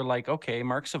it, we're like, okay,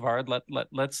 Mark Savard,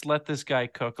 let's let this guy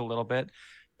cook a little bit,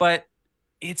 but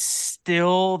it's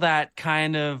still that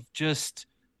kind of just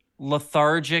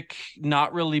lethargic,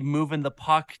 not really moving the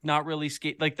puck, not really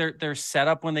skate. Like their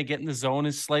setup when they get in the zone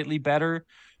is slightly better.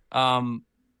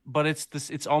 But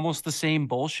it's almost the same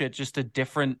bullshit, just a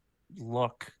different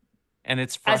look. And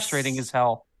it's frustrating as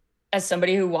hell. As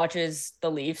somebody who watches the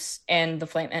Leafs and the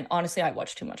Flame, and honestly, I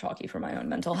watch too much hockey for my own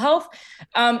mental health.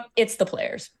 It's the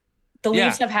players. The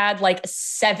Leafs have had like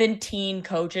 17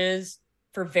 coaches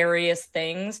for various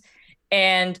things,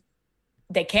 and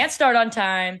they can't start on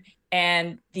time.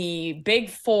 And the big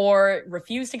four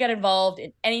refuse to get involved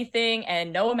in anything,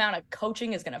 and no amount of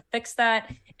coaching is going to fix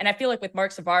that. And I feel like with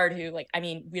Mark Savard, who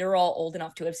we're all old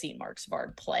enough to have seen Mark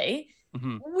Savard play.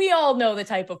 We all know the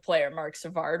type of player Mark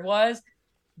Savard was.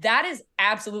 That is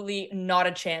absolutely not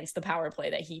a chance the power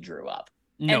play that he drew up.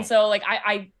 No. And so like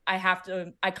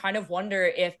I kind of wonder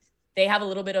if they have a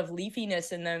little bit of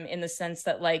leafiness in them, in the sense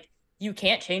that like you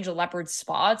can't change the Leopard's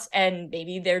spots, and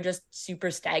maybe they're just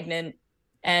super stagnant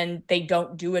and they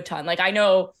don't do a ton. Like I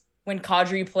know when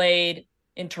Kadri played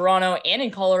in Toronto and in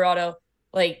Colorado,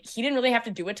 like he didn't really have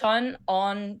to do a ton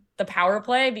on the power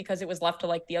play because it was left to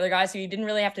like the other guys, so he didn't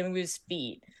really have to move his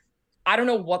feet. I don't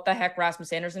know what the heck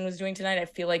Rasmus Anderson was doing tonight. I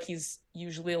feel like he's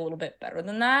usually a little bit better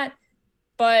than that.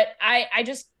 But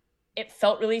it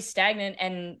felt really stagnant.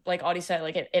 And like Audie said,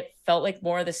 like it felt like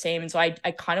more of the same. And so I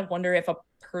kind of wonder if a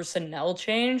personnel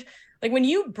change, like when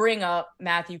you bring up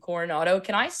Matthew Coronado,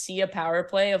 can I see a power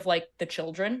play of like the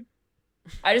children?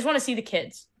 I just want to see the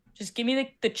kids. Just give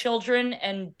me the children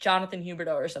and Jonathan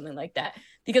Huberdeau or something like that.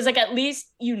 Because like at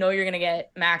least you're going to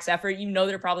get max effort.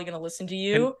 They're probably going to listen to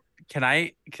you. Can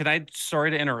I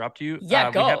sorry to interrupt you? Yeah,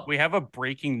 go. We have a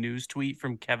breaking news tweet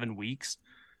from Kevin Weeks.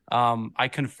 I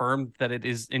confirmed that it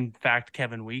is in fact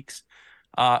Kevin Weeks.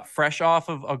 Fresh off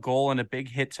of a goal and a big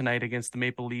hit tonight against the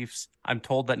Maple Leafs, I'm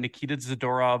told that Nikita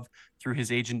Zadorov, through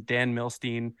his agent Dan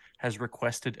Milstein, has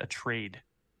requested a trade.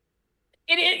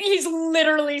 He's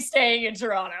literally staying in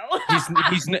Toronto.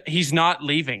 he's not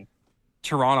leaving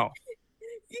Toronto.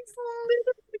 He's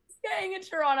literally staying in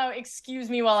Toronto. Excuse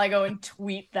me while I go and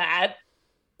tweet that.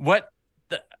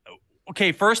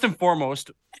 Okay, first and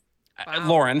foremost,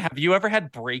 Lauren, have you ever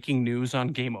had breaking news on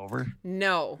Game Over?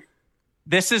 No.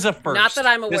 This is a first. Not that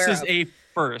I'm aware of. This is a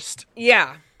first.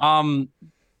 Yeah.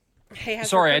 Hey,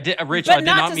 sorry, Rachel, I did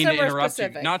not mean to interrupt you.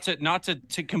 Not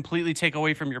to completely take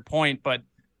away from your point, but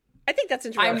I think that's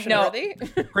interruption worthy.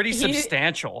 Pretty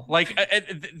substantial. Like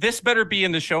this better be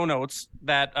in the show notes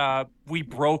that we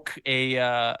broke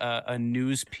a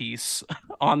news piece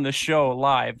on the show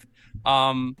live.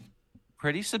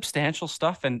 Pretty substantial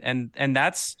stuff, and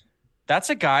that's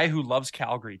a guy who loves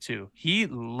Calgary too. He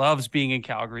loves being in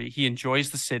Calgary. He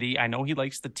enjoys the city. I know he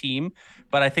likes the team,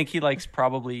 but I think he likes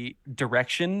probably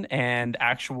direction and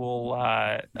actual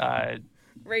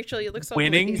Rachel, you look so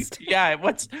winning. Pleased. Yeah,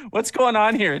 what's going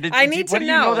on here? I need to know. What do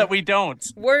you know that we don't?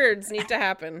 Words need to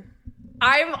happen.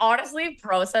 I'm honestly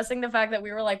processing the fact that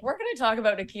we were like, we're going to talk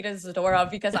about Nikita Zadorov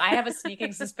because I have a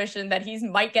sneaking suspicion that he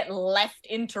might get left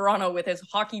in Toronto with his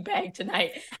hockey bag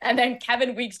tonight. And then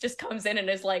Kevin Weeks just comes in and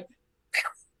is like...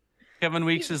 Kevin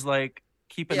Weeks is like,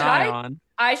 keep an eye on.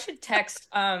 I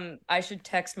should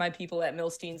text my people at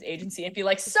Milstein's agency and be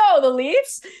like, so the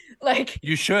Leafs, like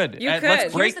You should. You could.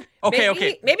 Let's break.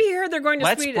 Okay. Maybe he heard they're going to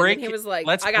Let's Sweden break- and he was like,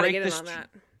 let's I gotta break get in this on that.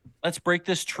 Let's break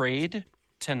this trade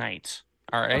tonight.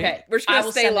 All right. Okay, We're just I gonna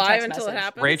will stay send a live text until it message.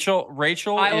 happens.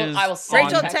 Rachel I will- is I will send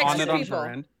Rachel a text texts on it on people. her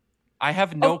end. I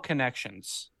have no Oh.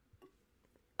 connections.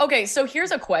 Okay, so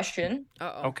here's a question.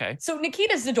 Uh-oh. Okay. So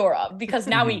Nikita Zadorov, because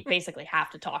now we basically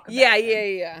have to talk about Yeah,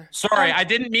 him. yeah. Sorry, I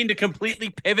didn't mean to completely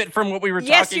pivot from what we were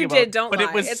Yes, talking you about. did. Don't but lie.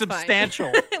 it was It's fine.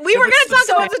 substantial. We were was going to talk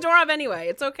about substantial. Zadorov anyway.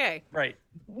 It's okay. Right.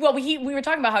 Well, we were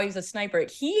talking about how he's a sniper.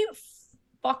 He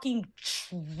fucking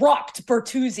trucked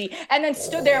Bertuzzi and then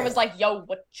stood there and was like, yo,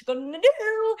 what you gonna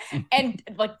do? And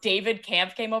like David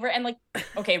Camp came over and like,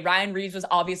 okay, Ryan Reeves was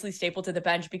obviously stapled to the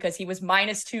bench because he was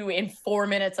 -2 in 4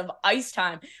 minutes of ice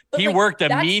time. But He like, worked a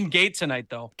that's- mean gate tonight,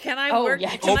 though. Can I Oh, work?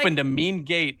 yeah. Can Opened a mean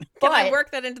gate. Can I But-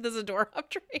 work that into the Zadorov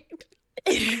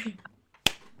trade?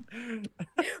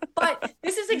 But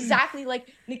this is exactly like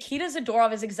Nikita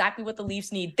Zadorov is exactly what the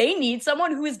Leafs need. They need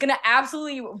someone who is going to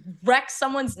absolutely wreck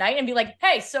someone's night and be like,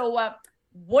 hey, so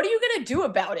what are you going to do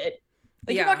about it?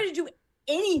 Like, Yeah. you're not going to do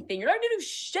anything. You're not going to do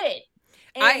shit.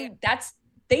 I- And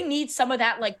they need some of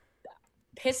that, like,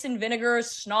 piss and vinegar,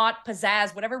 snot,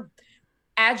 pizzazz, whatever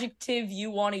adjective you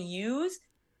want to use.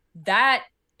 That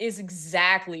is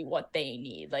exactly what they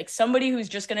need. Like, somebody who's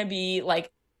just going to be,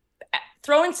 like,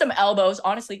 throwing some elbows.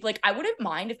 Honestly, like, I wouldn't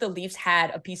mind if the Leafs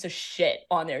had a piece of shit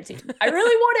on their team. I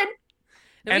really wouldn't.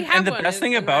 And the best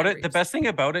thing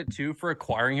about it, too, for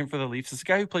acquiring him for the Leafs, is a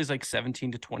guy who plays like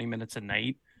 17 to 20 minutes a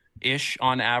night ish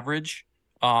on average.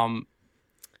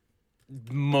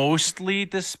 Mostly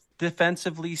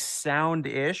defensively sound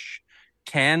ish,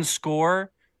 can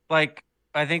score. Like,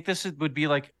 I think would be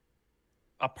like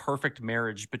a perfect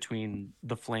marriage between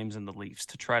the Flames and the Leafs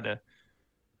to try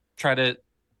to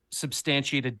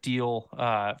substantiate a deal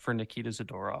for Nikita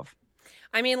Zadorov.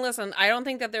 I mean, listen, I don't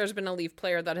think that there's been a Leaf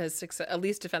player that has a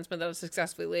Leafs defenseman that has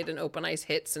successfully laid an open ice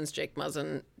hit since Jake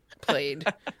Muzzin played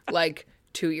like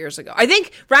 2 years ago. I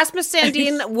think Rasmus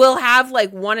Sandin will have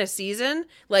like one a season,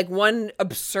 like one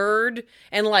absurd,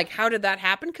 and like how did that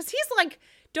happen? Because he's like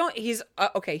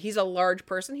he's a large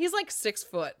person. He's like 6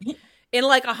 foot. In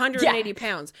like 180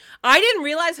 pounds. I didn't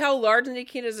realize how large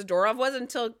Nikita Zadorov was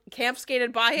until Camp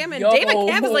skated by him, and David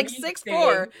Camp is like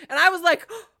 6'4", and I was like,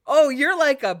 "Oh, you're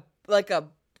like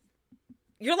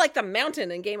you're like the mountain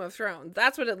in Game of Thrones."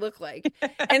 That's what it looked like.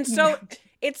 And so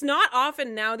it's not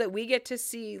often now that we get to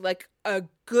see like a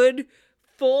good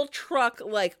full truck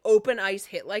like open ice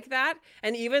hit like that.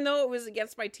 And even though it was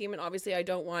against my team, and obviously I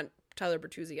don't want Tyler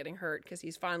Bertuzzi getting hurt because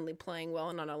he's finally playing well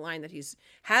and on a line that he's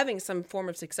having some form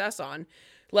of success on.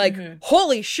 Like,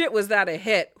 holy shit, was that a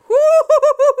hit?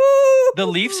 The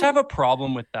Leafs have a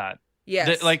problem with that.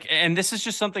 Yes. And this is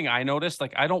just something I noticed.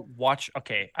 Like, I don't watch.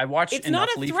 Okay, I watch It's enough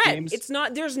not a Leaf threat. games. It's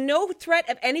not. There's no threat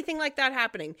of anything like that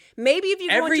happening. Maybe if you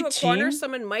go Every into a corner, team-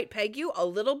 someone might peg you a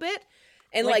little bit.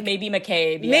 And Like, like maybe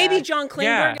McCabe. maybe yeah. John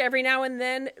Klingberg Yeah. every now and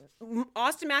then.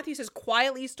 Austin Matthews has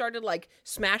quietly started like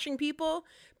smashing people,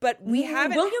 but we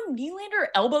haven't. William Nylander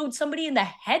elbowed somebody in the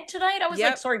head tonight. I was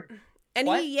Yep. like, sorry. And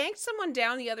What? he yanked someone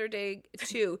down the other day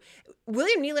too.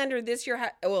 William Nylander this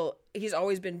year, he's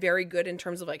always been very good in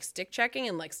terms of like stick checking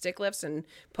and like stick lifts and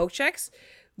poke checks.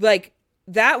 Like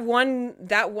that one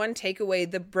takeaway,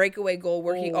 the breakaway goal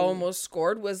where he almost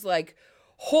scored was like,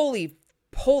 holy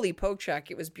poke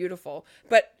check. It was beautiful.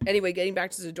 But anyway, getting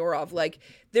back to Zadorov, like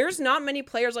there's not many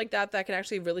players like that can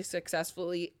actually really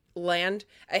successfully land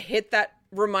a hit that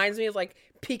reminds me of like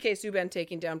PK Subban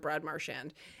taking down Brad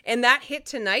Marchand. And that hit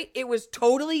tonight, it was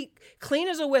totally clean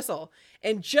as a whistle.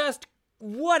 And just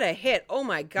what a hit. Oh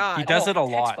my God. He does it a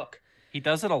lot. Textbook. He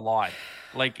does it a lot.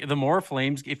 Like the more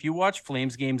Flames, if you watch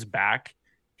Flames games back,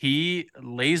 he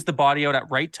lays the body out at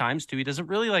right times too. He doesn't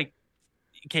really like,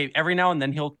 okay, every now and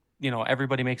then he'll,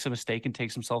 everybody makes a mistake and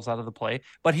takes themselves out of the play,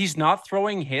 but he's not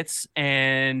throwing hits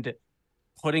and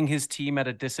putting his team at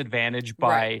a disadvantage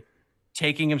by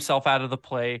taking himself out of the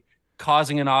play,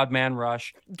 causing an odd man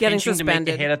rush, Getting pinching to make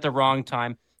suspended. a hit at the wrong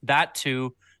time. That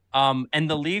too. And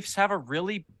the Leafs have a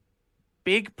really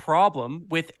big problem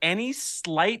with any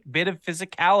slight bit of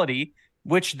physicality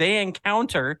which they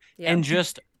encounter and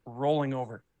just rolling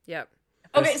over. Yep.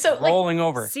 Okay, Just so like, rolling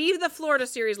over. See the Florida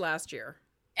series last year.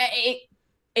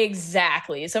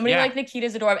 Exactly. Somebody Yeah. like Nikita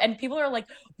Zadorov. And people are like,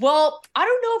 well, I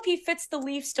don't know if he fits the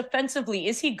Leafs defensively.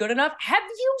 Is he good enough? Have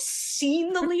you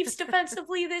seen the Leafs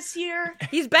defensively this year?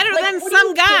 He's better Like, than what are some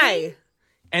you guy.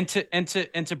 kidding?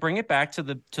 And to bring it back to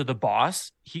the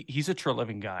boss, he's a true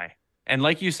living guy. And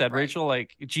like you said, Right. Rachel,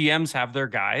 like GMs have their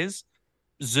guys.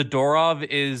 Zadorov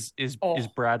is Oh.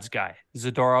 Brad's guy.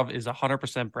 Zadorov is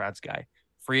 100% Brad's guy.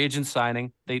 Free agent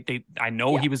signing. I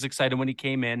know he was excited when he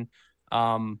came in.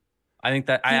 I think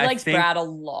that He I likes think Brad a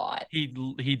lot. he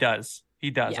does. He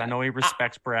does. Yeah. I know he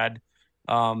respects Brad.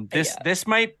 This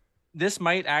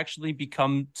might actually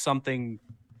become something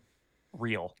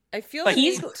real. I feel Like,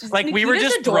 He's like we were Nikita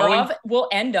just throwing. Zadorov will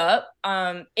end up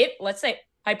if, let's say,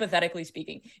 hypothetically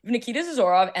speaking, if Nikita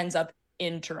Zadorov ends up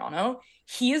in Toronto,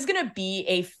 he is gonna be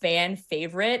a fan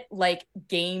favorite like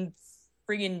game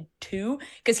friggin' 2,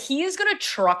 because he is gonna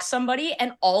truck somebody,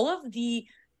 and all of the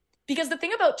because the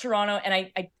thing about Toronto, and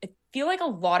I feel like a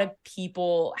lot of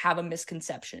people have a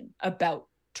misconception about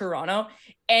Toronto,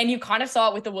 and you kind of saw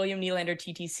it with the William Nylander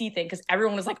TTC thing, because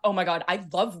everyone was like, oh my God, I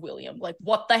love William. Like,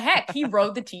 what the heck? He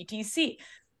rode the TTC.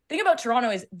 Thing about Toronto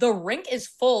is the rink is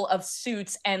full of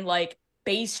suits and like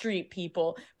Bay Street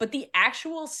people, but the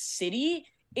actual city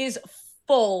is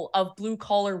full of blue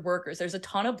collar workers. There's a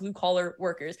ton of blue collar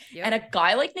workers. Yep. And a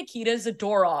guy like Nikita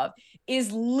Zadorov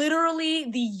is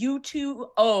literally the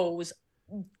U2O's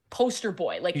poster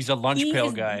boy. Like, He's a lunch he pail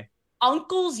is guy.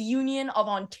 Uncle's Union of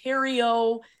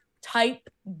Ontario type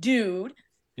dude.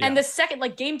 Yeah. And the second,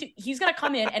 like, game 2, he's going to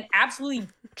come in and absolutely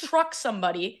truck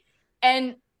somebody.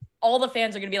 And all the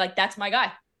fans are going to be like, that's my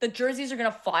guy. The jerseys are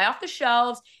going to fly off the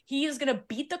shelves. He is going to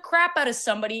beat the crap out of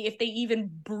somebody if they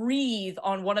even breathe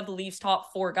on one of the Leafs'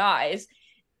 top 4 guys.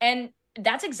 And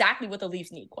that's exactly what the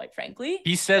Leafs need, quite frankly.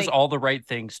 He says Like, all the right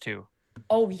things too.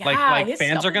 oh yeah, Like his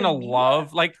fans stuff are gonna with the media.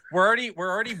 love. Like we're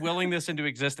already willing this into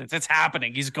existence. It's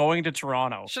happening. He's going to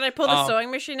Toronto. Should I pull the sewing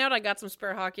machine out? I got some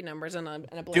spare hockey numbers and a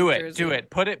blank jersey. Do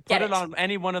it. Put it Get it. on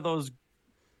any one of those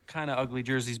kind of ugly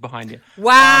jerseys behind you.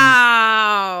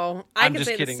 Wow. I I'm can just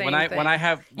say kidding. The same When thing. I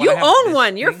have You own this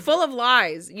one. You're thing- full of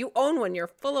lies. You own one. You're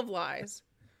full of lies.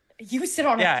 You sit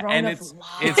on a Yeah, throne and of it's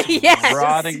lies. Yes.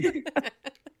 rotting.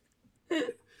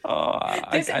 Oh,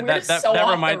 We're so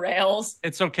off the rails.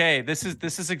 It's okay. This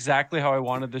is exactly how I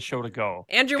wanted the show to go.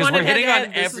 Andrew 'Cause wanted we're hitting head-to-head.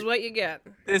 on This every- is what you get.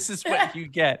 This is what you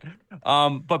get.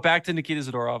 But back to Nikita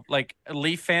Zadorov. Like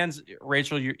Leaf fans,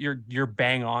 Rachel, you're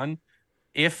bang on.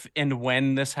 If and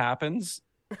when this happens,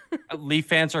 Leaf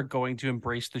fans are going to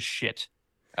embrace the shit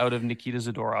out of Nikita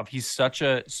Zadorov. He's such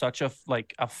a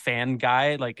like a fan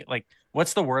guy. Like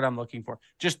what's the word I'm looking for?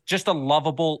 Just a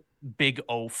lovable big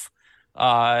oaf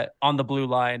on the blue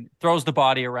line, throws the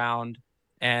body around,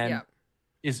 and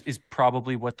is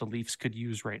probably what the Leafs could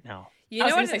use right now. You I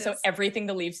was know going what to it say, so is? everything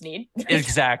the Leafs need.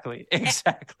 Exactly.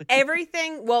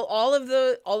 Everything. Well, all of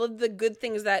the good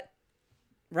things that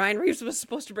Ryan Reeves was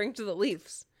supposed to bring to the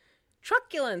Leafs.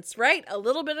 Truculence, right? A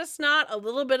little bit of snot, a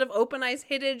little bit of open ice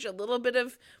hittage, a little bit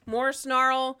of more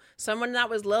snarl, someone that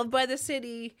was loved by the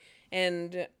city.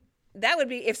 And that would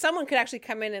be, if someone could actually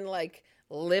come in and like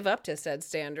live up to said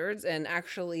standards and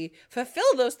actually fulfill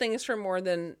those things for more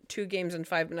than 2 games and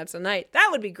 5 minutes a night, that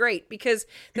would be great. Because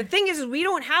the thing is we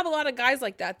don't have a lot of guys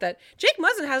like that. Jake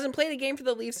Muzzin hasn't played a game for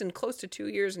the Leafs in close to 2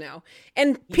 years now.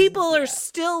 And people are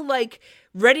still like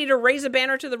ready to raise a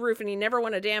banner to the roof, and he never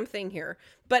won a damn thing here.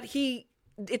 But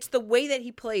it's the way that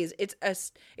he plays. It's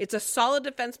a solid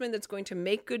defenseman that's going to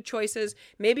make good choices,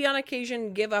 maybe on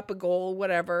occasion give up a goal,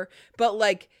 whatever, but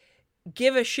like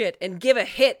give a shit and give a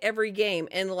hit every game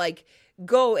and like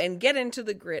go and get into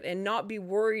the grit and not be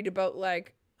worried about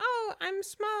like, oh, I'm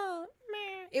small.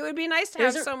 Meh. It would be nice to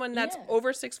have someone that's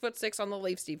over 6'6" on the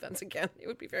Leafs defense again. It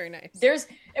would be very nice.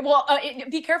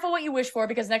 Be careful what you wish for,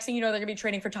 because next thing you know, they're going to be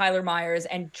trading for Tyler Myers,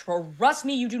 and trust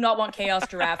me, you do not want Chaos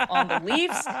Giraffe on the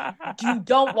Leafs. You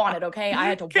don't want it, okay? I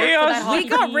had to work for that hockey We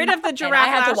got team, rid of the and Giraffe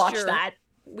I had last to watch year. that.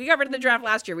 We got rid of the draft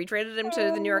last year. We traded him to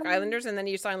the New York Islanders, and then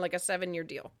you signed like a 7-year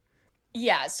deal.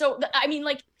 Yeah, so I mean,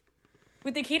 like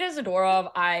with Nikita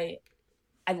Zadorov, I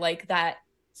like that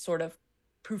sort of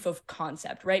proof of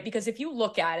concept, right? Because if you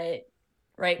look at it,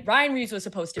 right, Ryan Reeves was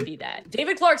supposed to be that.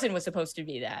 David Clarkson was supposed to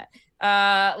be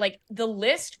that. Like the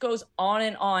list goes on,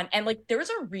 and like there's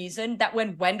a reason that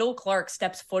when Wendell Clark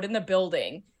steps foot in the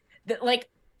building, that like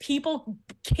people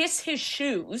kiss his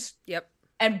shoes,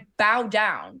 and bow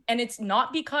down, and it's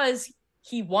not because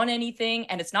he won anything,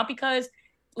 and it's not because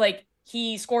like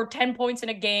he scored 10 points in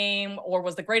a game or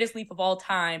was the greatest Leaf of all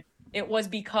time. It was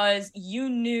because you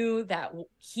knew that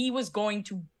he was going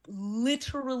to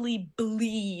literally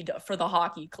bleed for the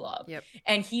hockey club.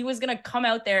 And he was going to come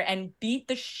out there and beat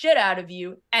the shit out of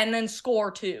you and then score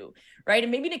too, right?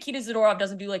 And maybe Nikita Zadorov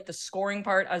doesn't do like the scoring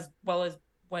part as well as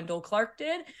Wendell Clark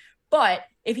did. But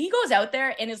if he goes out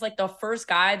there and is like the first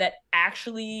guy that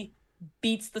actually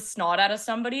beats the snot out of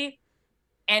somebody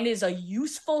and is a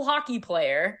useful hockey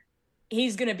player,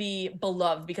 he's going to be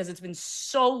beloved because it's been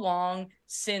so long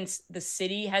since the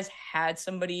city has had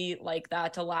somebody like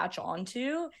that to latch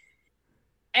onto.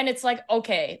 And it's like,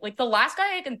 okay, like the last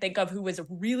guy I can think of who was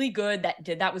really good that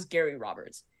did that was Gary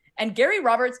Roberts. And Gary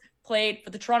Roberts played for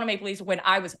the Toronto Maple Leafs when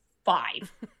I was 5.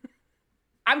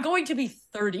 I'm going to be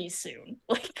 30 soon.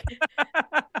 Like,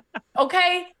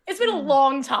 okay, it's been a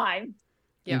long time.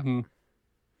 Yeah. Mm-hmm.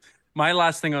 My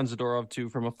last thing on Zadorov too,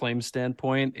 from a Flames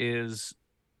standpoint, is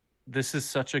this is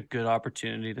such a good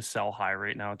opportunity to sell high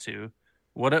right now too.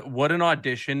 What an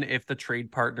audition if the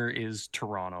trade partner is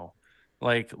Toronto.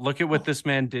 Like, look at what this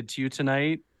man did to you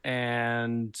tonight,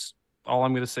 and all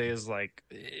I'm going to say is like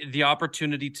the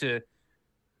opportunity to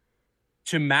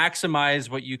maximize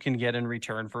what you can get in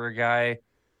return for a guy.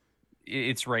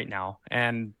 It's right now.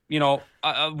 And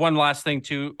one last thing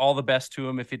too, all the best to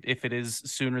him if it is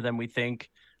sooner than we think.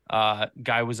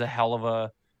 Guy was a hell of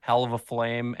a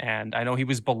Flame, and I know he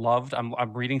was beloved.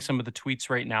 I'm reading some of the tweets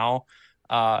right now.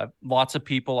 Lots of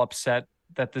people upset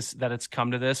that it's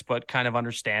come to this, but kind of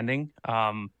understanding.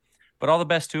 But all the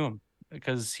best to him,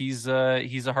 because he's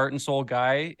a heart and soul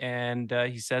guy, and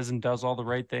he says and does all the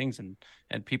right things,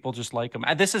 and people just like him.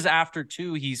 And this is after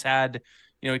too, he's had,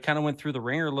 he kind of went through the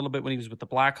ringer a little bit when he was with the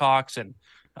Blackhawks and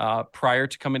prior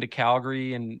to coming to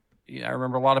Calgary. And I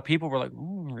remember a lot of people were like,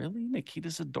 "Ooh, really? Nikita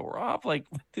Zadorov? Like,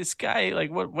 this guy,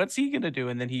 like what's he going to do?"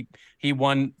 And then he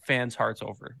won fans' hearts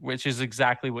over, which is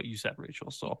exactly what you said,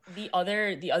 Rachel. So the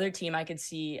other team I could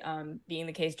see being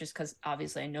the case, just because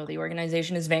obviously I know the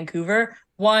organization, is Vancouver.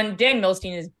 One, Dan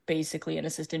Milstein is basically an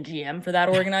assistant GM for that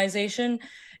organization.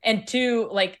 And two,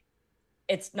 like,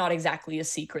 it's not exactly a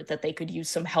secret that they could use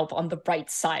some help on the right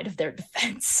side of their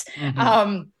defense.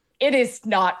 Mm-hmm. It is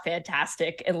not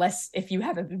fantastic if you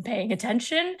haven't been paying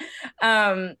attention.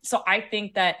 So I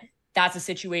think that that's a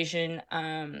situation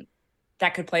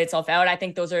that could play itself out. I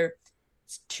think those are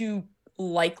two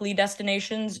likely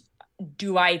destinations.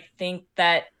 Do I think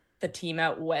that the team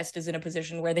out west is in a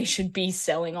position where they should be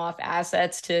selling off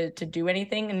assets to do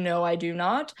anything? No, I do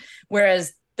not.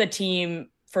 Whereas the team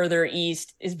further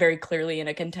east is very clearly in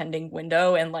a contending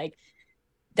window, and like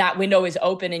that window is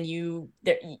open, and you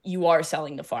are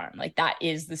selling the farm. Like, that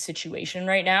is the situation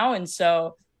right now. And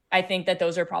so I think that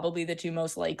those are probably the two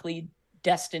most likely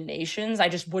destinations. I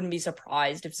just wouldn't be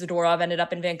surprised if Zadorov ended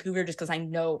up in Vancouver, just because I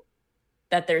know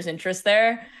that there's interest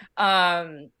there,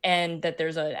 and that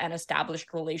there's an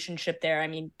established relationship there. I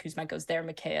mean, Kuzmenko's there,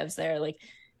 Mikheyev's there. Like,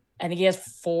 I think he has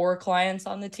 4 clients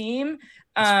on the team.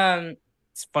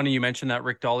 It's funny you mentioned that.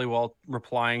 Rick Dollywall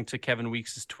replying to Kevin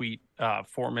Weeks' tweet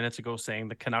 4 minutes ago saying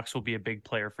the Canucks will be a big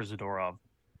player for Zadorov.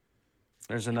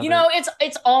 There's another.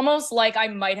 It's almost like I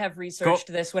might have researched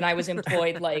this when I was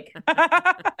employed like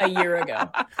a year ago.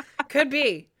 Could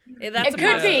be. It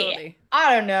could be.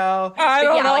 I don't know. I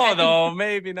don't know, though.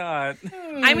 Maybe not.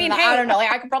 I mean, I don't know. Like,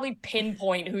 I could probably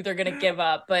pinpoint who they're going to give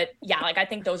up. But yeah, like, I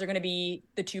think those are going to be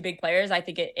the 2 big players. I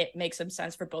think it makes some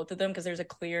sense for both of them, because there's a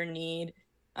clear need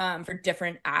for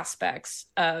different aspects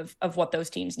of what those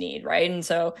teams need, right? And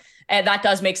so that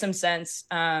does make some sense.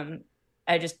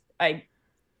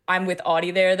 I'm with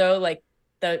Audie there, though. Like,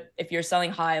 if you're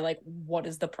selling high, like, what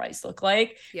does the price look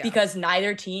like? Yeah. Because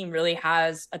neither team really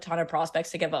has a ton of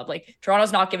prospects to give up. Like,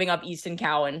 Toronto's not giving up Easton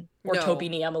Cowan or Topi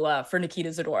Niemela for Nikita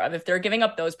Zadorov. If they're giving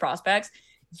up those prospects,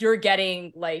 you're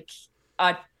getting like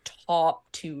a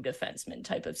top 2 defenseman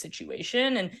type of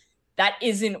situation, and that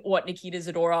isn't what Nikita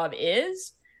Zadorov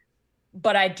is.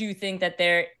 But I do think that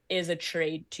there is a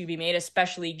trade to be made,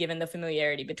 especially given the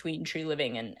familiarity between Tree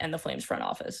Living and the Flames front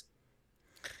office.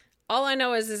 All I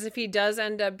know is if he does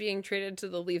end up being traded to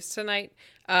the Leafs tonight,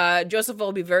 Joseph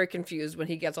will be very confused when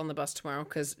he gets on the bus tomorrow,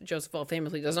 because Joseph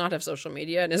famously does not have social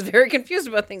media and is very confused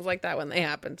about things like that when they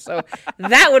happen. So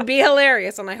that would be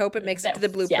hilarious, and I hope it makes it to the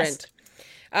blueprint.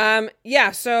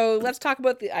 Yes. So let's talk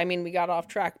about we got off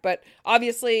track, but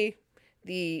obviously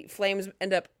the Flames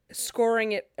end up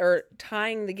scoring it or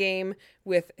tying the game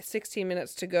with 16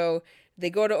 minutes to go. They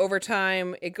go to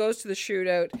overtime. It goes to the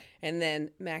shootout, and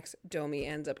then Max Domi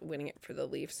ends up winning it for the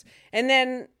Leafs. And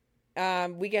then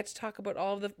we get to talk about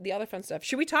all of the other fun stuff.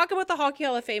 Should we talk about the Hockey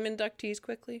Hall of Fame inductees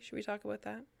quickly? Should we talk about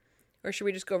that? Or should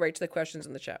we just go right to the questions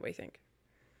in the chat? What do you think?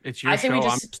 It's your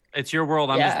show. It's your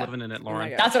world. I'm just living in it,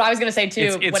 Lauren. That's what I was going to say,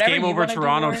 too. It's game over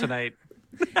Toronto tonight.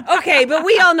 Okay, but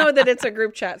we all know that it's a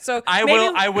group chat. So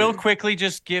I will quickly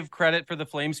just give credit for the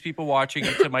Flames people watching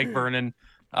to Mike Vernon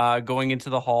going into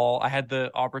the hall. I had the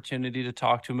opportunity to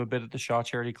talk to him a bit at the Shaw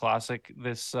Charity Classic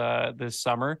this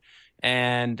summer,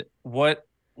 and what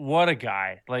a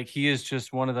guy. Like, he is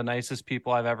just one of the nicest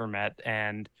people I've ever met,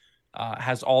 and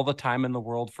has all the time in the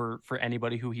world for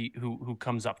anybody who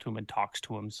comes up to him and talks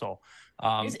to him. So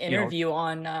his interview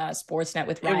on Sportsnet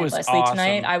with it Ryan was Leslie awesome.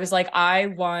 tonight, I was like, I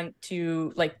want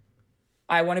to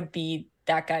be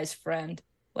that guy's friend.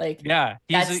 Like, yeah,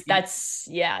 you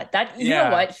know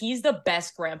what? He's the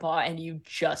best grandpa, and you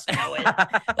just know it.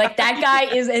 Like, that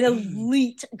guy is an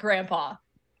elite grandpa.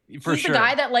 For He's sure. the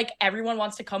guy that like everyone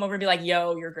wants to come over and be like,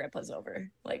 "Yo, your grandpa's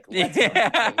over. Like, let's go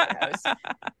to your house."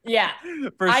 Yeah,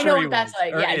 I know what that's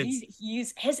like. Yeah,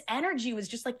 he's his energy was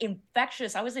just like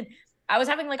infectious. I was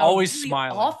having like always a really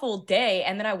smiling. awful day,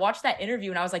 and then I watched that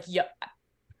interview and I was like, "Yo,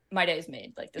 my day is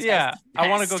made." Like, this guy's the I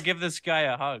want to best. go give this guy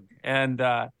a hug. And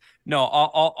no,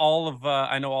 all of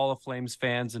I know all of Flames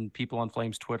fans and people on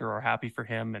Flames Twitter are happy for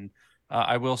him. And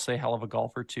I will say, hell of a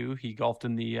golfer too. He golfed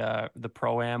in the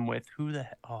Pro-Am with who the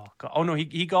no,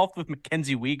 he golfed with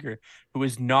Mackenzie Weegar, who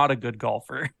is not a good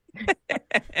golfer.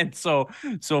 And so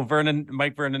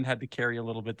Mike Vernon had to carry a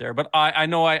little bit there. But I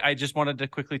know I just wanted to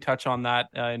quickly touch on that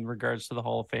in regards to the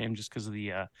Hall of Fame, just because of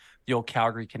the old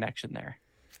Calgary connection there.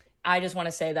 I just want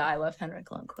to say that I love Henrik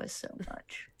Lundqvist so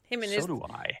much. Him and so his do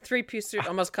I. three-piece suit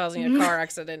almost causing a car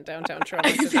accident downtown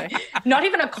Toronto today. Not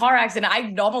even a car accident.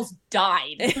 I almost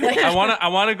died. Like, I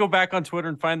want to go back on Twitter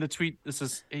and find the tweet. This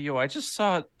is, hey, yo, I just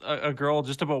saw a girl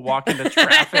just about walk into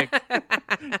traffic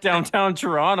downtown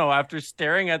Toronto after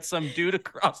staring at some dude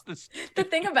across the street. The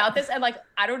thing about this, and like,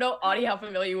 I don't know, Audie, how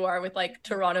familiar you are with like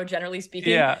Toronto generally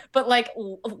speaking. Yeah. But like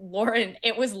Lauren,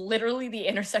 it was literally the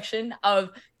intersection of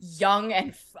Yonge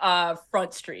and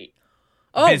Front Street.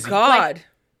 Oh, Busy. God.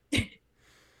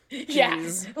 Yeah,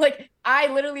 like I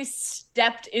literally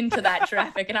stepped into that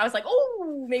traffic and I was like,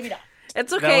 oh, maybe not.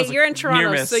 It's okay. You're in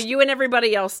Toronto, miss. so you and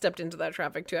everybody else stepped into that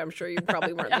traffic too. I'm sure you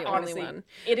probably weren't the Honestly, only one.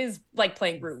 It is like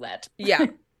playing roulette. Yeah.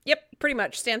 Yep, pretty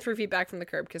much. Stand 3 feet back from the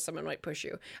curb because someone might push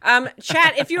you.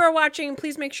 Chat, if you are watching,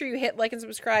 please make sure you hit like and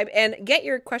subscribe and get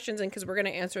your questions in because we're going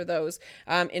to answer those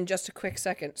in just a quick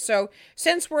second. So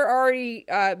since we're already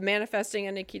manifesting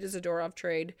a Nikita Zadorov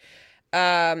trade,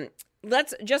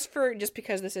 let's just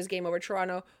because this is Game Over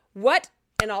Toronto,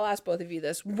 and I'll ask both of you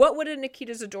this, what would a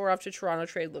Nikita Zadorov to Toronto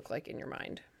trade look like in your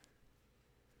mind?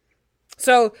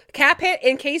 So cap hit,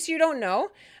 in case you don't know,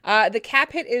 the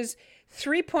cap hit is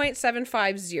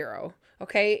 3.750.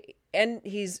 Okay. And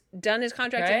he's done his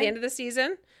contract at the end of the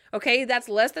season. Okay. That's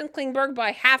less than Klingberg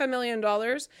by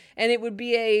 $500,000. And it would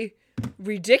be a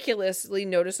ridiculously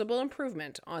noticeable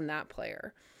improvement on that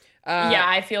player. Yeah,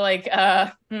 I feel like,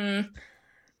 I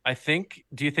think.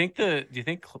 Do you think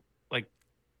like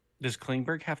does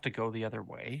Klingberg have to go the other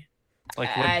way?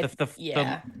 Like what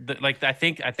like I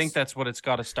think that's what it's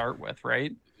got to start with,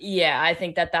 right? Yeah, I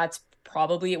think that's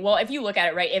probably, well, if you look at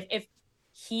it, right, if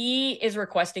he is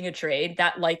requesting a trade,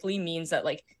 that likely means that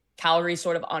like Calgary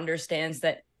sort of understands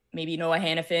that maybe Noah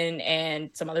Hannafin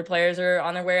and some other players are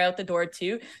on their way out the door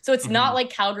too. So it's not like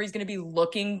Calgary's going to be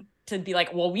looking to be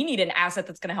like, well, we need an asset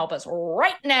that's going to help us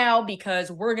right now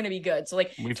because we're going to be good. So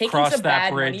like We've taking some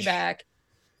bad bridge. money back.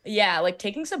 Yeah, like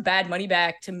taking some bad money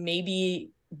back to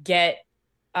maybe get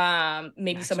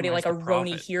maybe somebody like a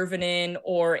Roni Hirvonen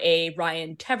or a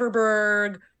Ryan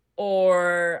Teverberg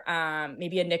or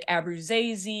maybe a Nick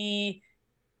Abruzzese,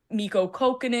 Mikko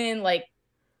Kokkonen, like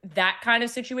that kind of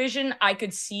situation. I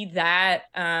could see that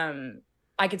kind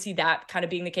of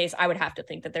being the case. I would have to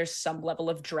think that there's some level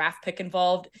of draft pick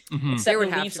involved. Except the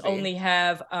Leafs only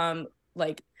have the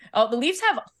Leafs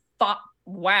have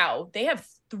they have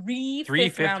three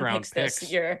fifth round picks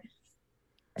this year.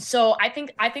 So I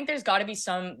think there's got to be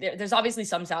there's obviously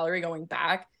some salary going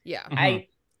back. Yeah. I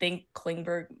think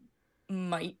Klingberg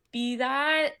might be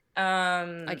that.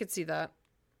 I could see that.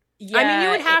 Yeah, I mean, you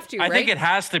would have to, right? I think it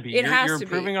has to be. You're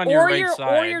improving on or your right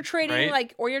side. Or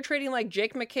you're trading like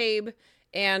Jake McCabe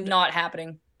and not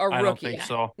happening. A rookie. I don't think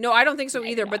so. No, I don't think so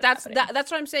either. But that's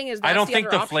what I'm saying is I don't think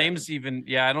the Flames even.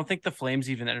 Yeah, I don't think the Flames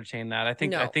even entertain that. I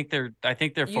think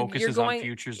their focus is on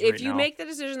futures. If you make the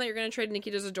decision that you're going to trade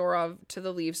Nikita Zadorov to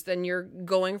the Leafs, then you're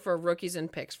going for rookies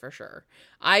and picks for sure.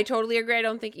 I totally agree. I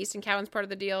don't think Easton Cowan's part of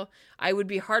the deal. I would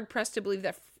be hard pressed to believe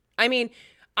that. I mean,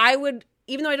 I would.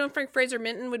 Even though I don't think Fraser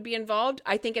Minton would be involved,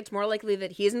 I think it's more likely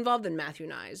that he's involved than Matthew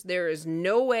Nyes. There is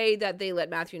no way that they let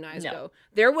Matthew Nyes go.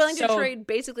 They're willing to trade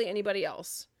basically anybody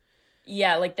else.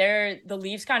 Yeah, like the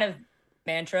Leafs kind of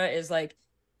mantra is like,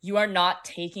 you are not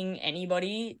taking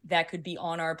anybody that could be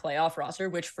on our playoff roster,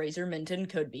 which Fraser Minton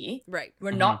could be. Right.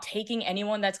 We're not taking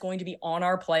anyone that's going to be on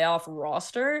our playoff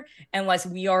roster unless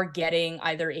we are getting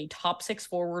either a top 6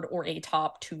 forward or a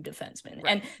top 2 defenseman. Right.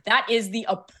 And that is the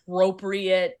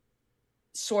appropriate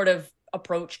sort of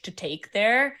approach to take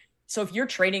there. So if you're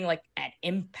trading like an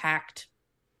impact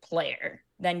player,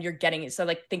 then you're getting it. So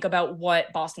like think about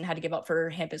what Boston had to give up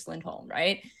for Hampus Lindholm,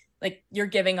 right? Like you're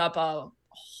giving up a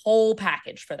whole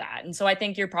package for that. And so I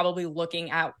think you're probably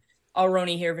looking at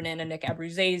Aroni Hirvonen and Nick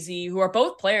Abruzzese, who are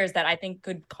both players that I think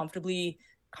could comfortably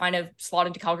kind of slot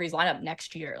into Calgary's lineup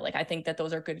next year. Like I think that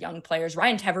those are good young players.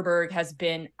 Ryan Teverberg has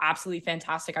been absolutely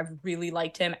fantastic. I've really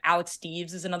liked him. Alex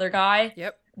Steeves is another guy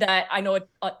that I know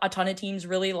a ton of teams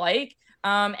really like.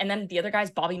 And then the other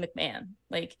guy's Bobby McMahon.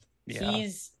 Like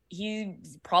he's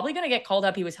probably going to get called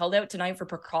up. He was held out tonight for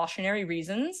precautionary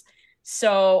reasons.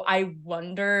 So I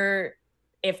wonder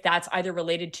if that's either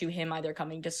related to him either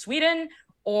coming to Sweden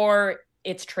or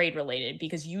it's trade related,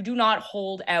 because you do not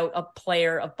hold out a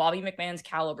player of Bobby McMahon's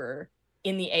caliber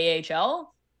in the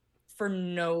AHL for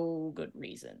no good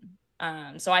reason.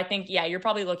 So I think, you're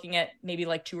probably looking at maybe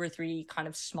like 2 or 3 kind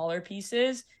of smaller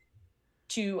pieces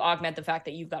to augment the fact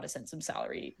that you've got to send some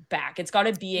salary back. It's got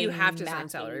to be you have to send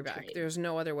salary back. Trade. There's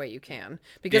no other way you can,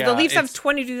 because the Leafs have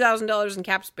 $22,000 in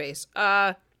cap space.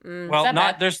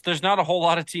 Well, there's not a whole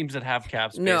lot of teams that have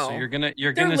cap space, so you're gonna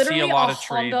see a lot of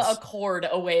trades. Honda Accord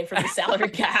away from the salary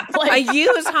cap. Like... I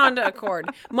use Honda Accord.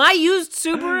 My used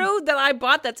Subaru that I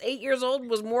bought that's 8 years old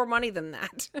was more money than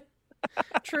that.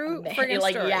 True friggin'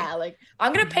 like story. Yeah, like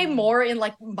I'm gonna pay more in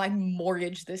like my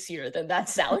mortgage this year than that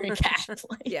salary cap.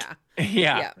 Like,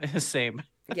 yeah, same.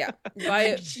 Yeah,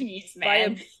 buy jeez, buy a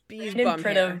man. bee's bum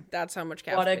hair. That's how much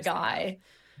cap. What a space guy.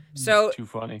 So too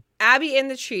funny. Abby in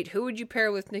the cheat. Who would you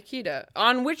pair with Nikita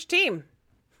on which team?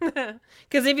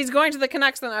 Because if he's going to the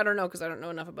Canucks, then I don't know, because I don't know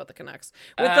enough about the Canucks.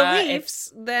 With the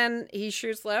Leafs, then he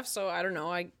shoots left, so I don't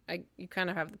know. You kind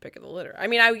of have the pick of the litter. I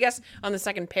mean, I would guess on the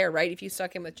second pair, right? If you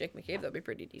stuck him with Jake McCabe, that'd be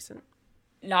pretty decent.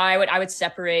 No, I would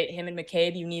separate him and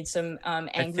McCabe. You need some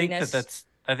angriness.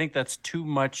 I think that's too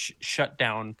much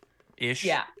shutdown-ish.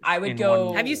 Yeah, I would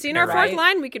go. Have you seen our fourth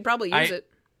line? We could probably use it.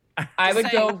 I would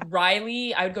go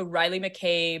Riley. I would go Riley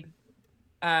McCabe,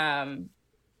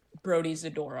 Brody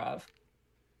Zadorov.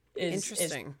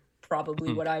 Interesting. Is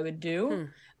probably what I would do.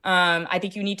 I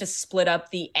think you need to split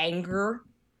up the anger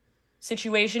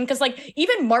situation, because like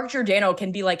even Mark Giordano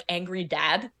can be like angry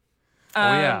dad.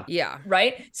 Yeah.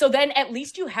 Right. So then at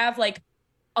least you have like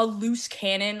a loose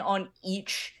cannon on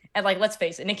each. And like, let's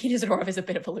face it, Nikita Zadorov is a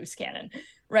bit of a loose cannon,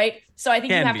 right? So I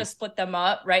think you have to split them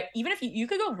up, right? Even if you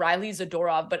could go Riley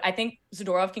Zadorov, but I think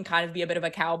Zadorov can kind of be a bit of a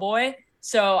cowboy.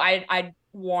 So I'd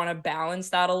want to balance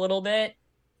that a little bit.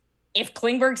 If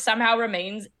Klingberg somehow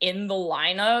remains in the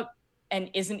lineup and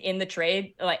isn't in the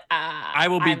trade, like I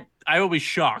will be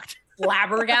shocked.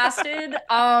 Flabbergasted.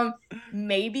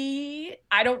 Maybe,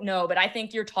 I don't know, but I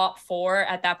think your top 4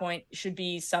 at that point should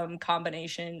be some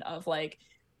combination of like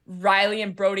Riley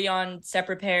and Brody on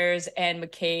separate pairs and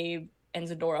McCabe and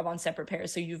Zadorov on separate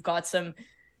pairs. So you've got some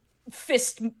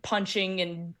fist punching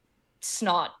and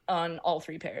snot on all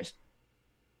 3 pairs.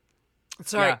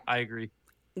 Sorry. Yeah, I agree.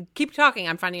 Keep talking.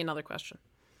 I'm finding another question.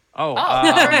 All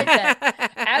right then.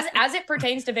 As it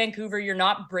pertains to Vancouver, you're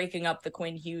not breaking up the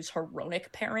Quinn Hughes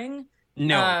Hronek pairing.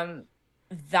 No.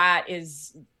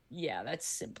 That's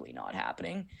simply not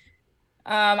happening.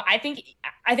 I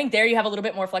think there you have a little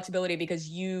bit more flexibility, because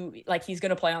he's going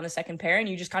to play on the second pair, and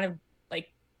you just kind of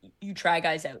like you try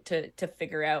guys out to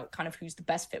figure out kind of who's the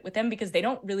best fit with them, because they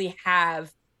don't really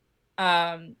have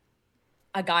a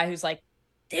guy who's like,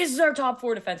 this is our top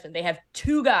 4 defensemen. They have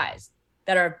 2 guys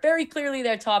that are very clearly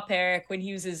their top pair. Quinn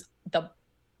Hughes is the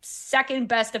second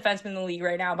best defenseman in the league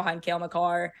right now behind Cale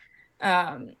Makar.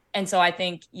 And so I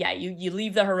think, you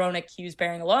leave the Hronek Hughes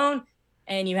pairing alone,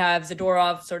 and you have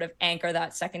Zadorov sort of anchor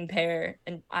that second pair,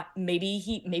 and maybe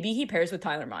he pairs with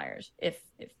Tyler Myers if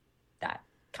that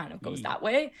kind of goes that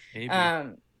way. Maybe.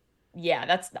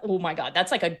 That's, oh my God,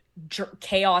 that's like a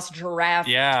chaos giraffe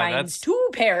times that's 2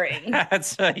 pairing.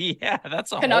 That's a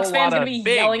Canucks whole fans lot gonna be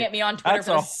big. yelling at me on Twitter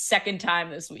for the second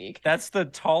time this week. That's the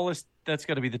tallest. That's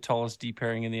got to be the tallest D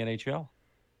pairing in the NHL.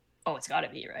 Oh, it's got to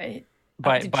be, right?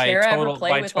 By total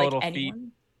feet.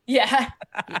 Anyone? Yeah.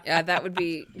 Yeah, that would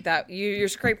be that. You're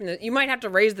scraping you might have to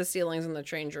raise the ceilings in the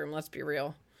change room. Let's be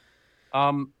real.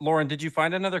 Lauren, did you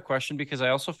find another question? Because I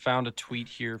also found a tweet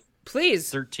here. Please.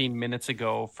 13 minutes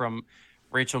ago from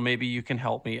Rachel. Maybe you can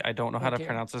help me. I don't know how to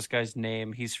pronounce this guy's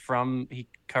name. He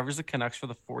covers the Canucks for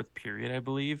the 4th period, I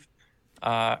believe.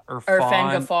 Irfan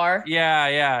Gafar.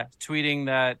 Yeah. Tweeting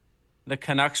that the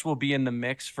Canucks will be in the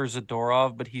mix for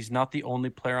Zadorov, but he's not the only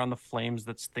player on the Flames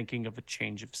that's thinking of a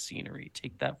change of scenery.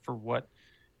 Take that for what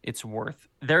it's worth.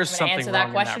 There's something answer wrong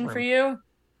that question in that for room. you.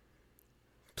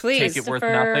 Please. Take it worth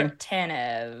nothing.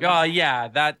 Tanev. Oh yeah,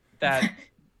 that.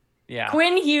 Yeah.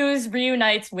 Quinn Hughes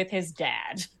reunites with his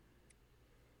dad.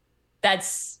 I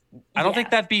don't think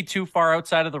that'd be too far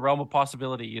outside of the realm of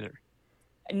possibility either.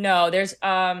 No, there's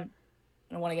I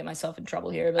don't want to get myself in trouble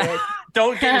here, but like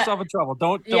Don't get yourself in trouble.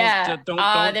 Don't.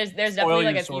 there's definitely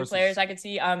like a few sources. players I could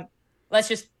see. Let's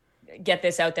just get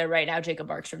this out there right now. Jacob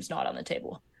Markstrom's not on the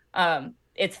table.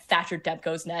 It's Thatcher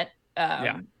Demko's net.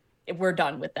 We're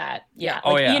done with that. Yeah.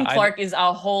 Ian Clark is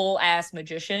a whole ass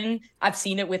magician. I've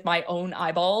seen it with my own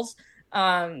eyeballs.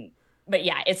 But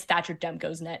yeah, it's Thatcher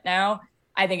Demko's net now.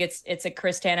 I think it's a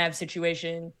Chris Tanev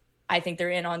situation. I think they're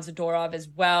in on Zadorov as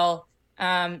well.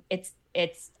 I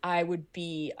would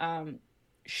be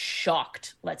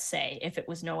shocked, let's say, if it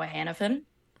was Noah Hannafin.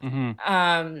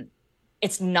 Mm-hmm.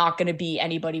 It's not going to be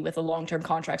anybody with a long-term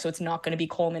contract. So it's not going to be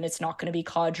Coleman. It's not going to be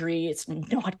Kadri. It's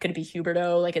not going to be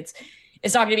Huberdeau. Like it's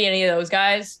not going to be any of those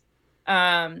guys.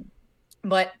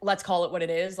 But let's call it what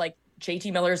it is. Like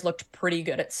JT Miller's looked pretty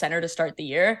good at center to start the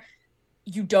year.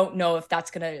 You don't know if that's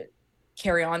going to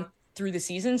carry on through the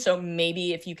season. So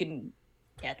maybe if you can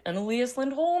get an Elias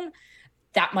Lindholm,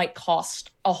 that might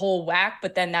cost a whole whack.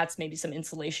 But then that's maybe some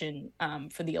insulation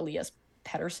for the Elias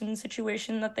Pettersson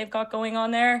situation that they've got going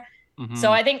on there. Mm-hmm.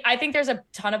 So I think there's a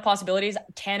ton of possibilities.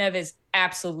 Tanev is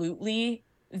absolutely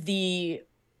the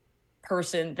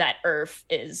person that Irf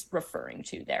is referring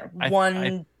to there.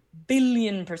 1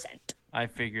 billion %. I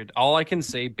figured. All I can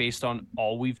say based on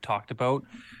all we've talked about,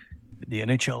 the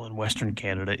NHL in Western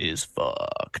Canada is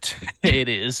fucked. It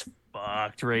is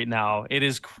fucked right now. It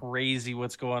is crazy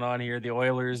what's going on here. The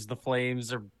Oilers, the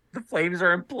Flames are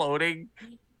imploding.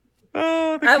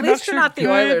 Oh, at least you're not the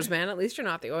Oilers, man. At least you're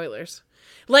not the Oilers.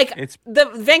 Like the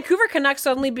Vancouver Canucks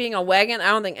suddenly being a wagon, I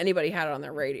don't think anybody had it on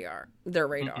their radar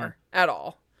at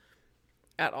all.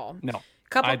 No,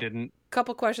 I didn't.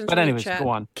 Couple questions. But anyways, go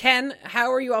on. Ken,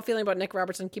 how are you all feeling about Nick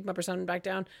Robertson? Keep him up or send him back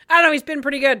down? I don't know. He's been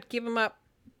pretty good. Keep him up.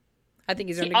 I think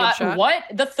he's doing a good shot. What?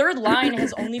 The third line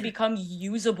has only become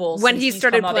usable when he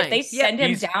started playing. If they send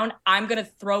him down, I'm gonna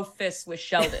throw fists with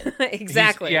Sheldon.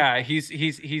 Exactly.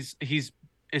 He's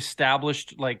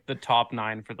established like the top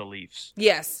 9 for the Leafs.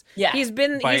 Yes. Yeah. He's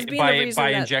been the reason by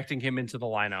injecting him into the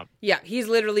lineup. Yeah, he's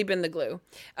literally been the glue.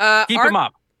 Keep him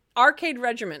up. Arcade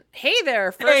Regiment. Hey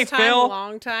there, first time, Phil.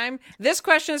 long time. This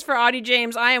question is for Audie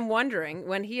James. I am wondering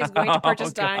when he is going to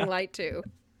purchase Dying Light 2.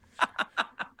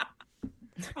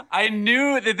 I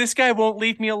knew that this guy won't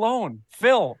leave me alone.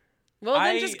 Phil. Well,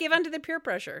 then just give in to the peer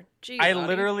pressure. Jeez, I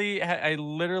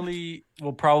literally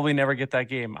will probably never get that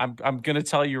game. I'm going to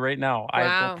tell you right now. Wow.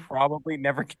 I will probably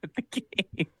never get the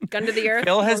game. Gun to the earth.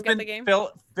 Phil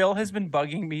has been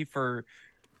bugging me for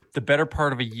the better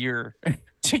part of a year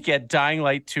to get Dying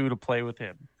Light 2 to play with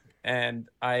him. And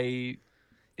you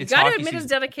got to admit his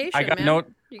dedication, man.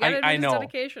 You got to admit his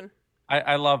dedication.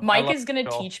 I love Mike is going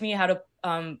to teach me how to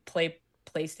play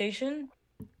PlayStation.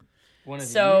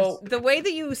 The way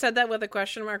that you said that with a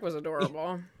question mark was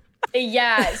adorable.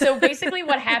 Yeah. So basically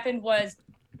what happened was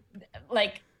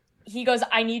like, he goes,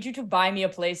 I need you to buy me a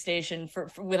PlayStation for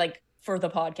the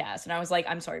podcast. And I was like,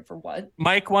 I'm sorry, for what?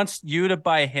 Mike wants you to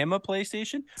buy him a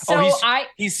PlayStation? So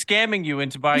he's scamming you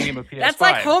into buying him a PS5. That's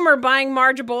like Homer buying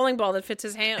Marge a bowling ball that fits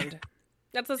his hand.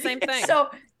 That's the same thing.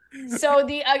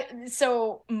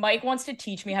 So Mike wants to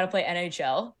teach me how to play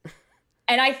NHL.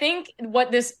 And I think what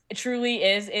this truly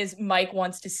is Mike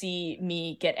wants to see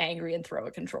me get angry and throw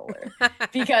a controller.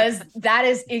 Because that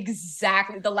is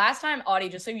exactly the last time, Audie,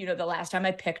 just so you know, the last time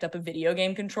I picked up a video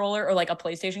game controller or like a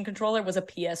PlayStation controller was a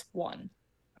PS1.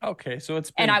 Okay, so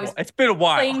it's been a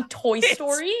while. Playing Toy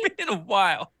Story. It's been a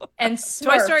while. And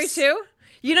Smurfs. Toy Story 2?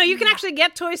 You know, you can actually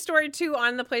get Toy Story 2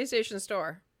 on the PlayStation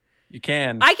Store. You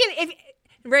can.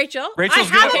 Rachel's I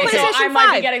have a PlayStation 5. I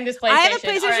might be getting this PlayStation. I have a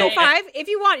PlayStation 5. If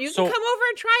you want, you can come over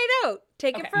and try it out.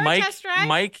 Take it for a test drive.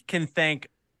 Mike can thank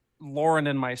Lauren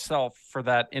and myself for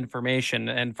that information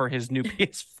and for his new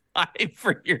PS5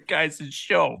 for your guys'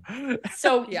 show.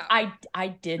 So I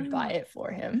did buy it for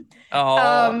him.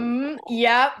 Oh.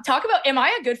 Yeah. Talk about, am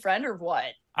I a good friend or what?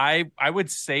 I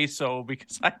would say so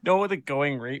because I know the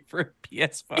going rate for a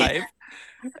PS5.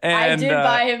 And, I did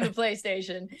buy him the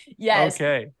PlayStation. Yes.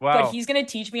 Okay. Wow. But he's going to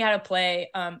teach me how to play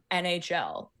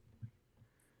NHL.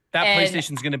 That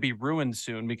PlayStation's going to be ruined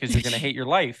soon because you're going to hate your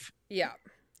life. Yeah.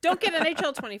 Don't get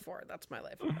NHL 24. That's my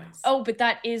life advice. Oh, but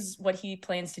that is what he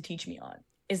plans to teach me on.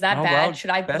 Is that bad? Well, should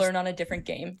I learn on a different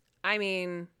game? I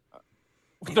mean,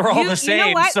 they're all the same. You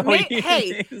know what? So maybe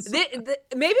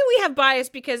we have bias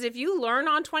because if you learn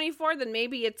on 24, then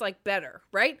maybe it's like better,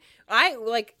 right? I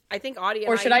think Audie.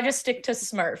 Or should I just stick to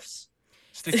Smurfs?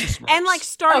 Stick to Smurfs. And like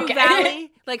Stardew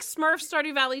Valley, like Smurfs,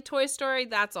 Stardew Valley, Toy Story.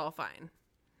 That's all fine.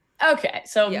 Okay,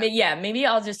 so maybe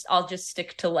I'll just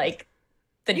stick to like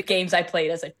the games I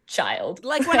played as a child.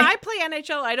 Like when I play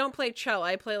NHL, I don't play Chell.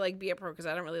 I play like Be a Pro because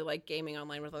I don't really like gaming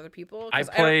online with other people. I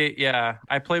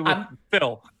play with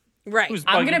Phil. Right.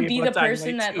 I'm gonna be the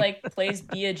person that like plays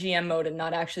Be a GM mode and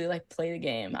not actually like play the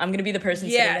game. I'm gonna be the person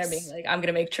sitting there being like, I'm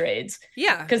gonna make trades.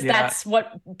 Yeah. Because that's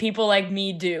what people like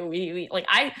me do. We like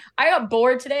I got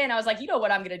bored today and I was like, you know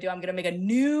what I'm gonna do? I'm gonna make a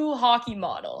new hockey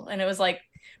model. And it was like,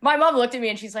 my mom looked at me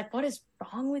and she's like, what is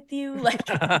wrong with you? Like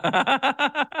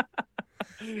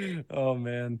oh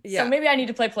man. So maybe I need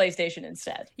to play PlayStation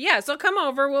instead. Yeah, so come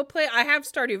over. We'll play. I have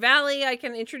Stardew Valley. I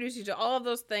can introduce you to all of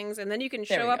those things, and then you can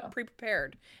show up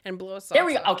pre-prepared and blow us off. There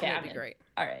we go. Okay, that'd be great.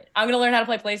 All right, I'm gonna learn how to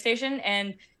play PlayStation,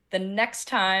 and the next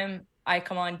time I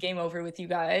come on Game Over with you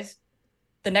guys,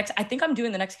 I think I'm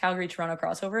doing the next Calgary Toronto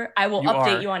crossover. I will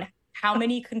update you on how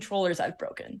many controllers I've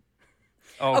broken.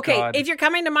 Oh, okay, God. If you're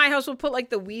coming to my house, we'll put like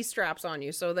the Wii straps on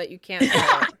you so that you can't.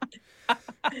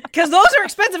 Because those are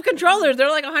expensive controllers. They're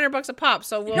like $100 a pop.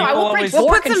 So I will break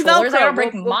four controllers. I don't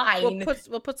break mine.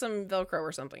 We'll put some Velcro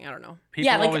or something. I don't know. People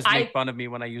always make fun of me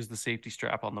when I use the safety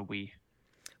strap on the Wii.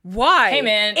 Why? Hey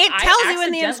man, it tells you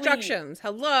in the instructions.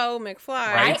 Hello, McFly.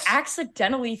 Right? I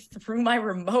accidentally threw my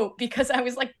remote because I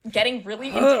was like getting really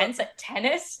intense at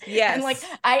tennis. Yes. And like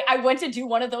I went to do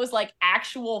one of those like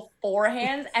actual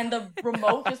forehands and the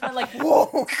remote just went like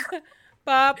whoa.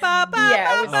 Ba, ba, ba,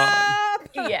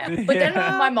 yeah. But then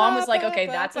my mom was like, okay,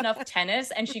 that's enough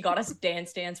tennis. And she got us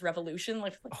Dance Dance Revolution,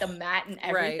 like the mat and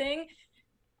everything. Right.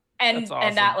 And awesome.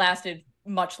 And that lasted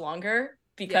much longer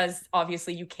because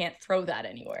obviously you can't throw that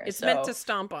anywhere. It's meant to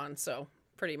stomp on, so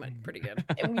pretty good.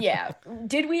 Yeah.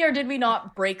 Did we or did we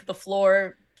not break the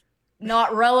floor?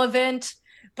 Not relevant.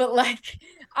 But like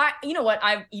you know what?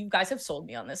 You guys have sold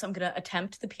me on this. I'm gonna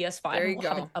attempt the PS5. There you we'll go.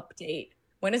 Have an update.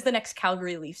 When is the next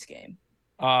Calgary Leafs game?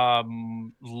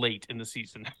 Late in the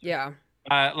season. Yeah.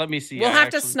 Let me see. We'll have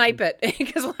to snipe it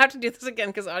because we'll have to do this again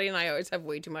because Audie and I always have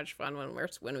way too much fun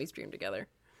when we stream together.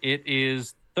 It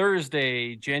is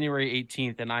Thursday, January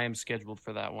 18th, and I am scheduled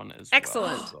for that one as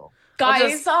Excellent. well. So.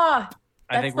 Guys, I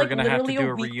think we're gonna have to do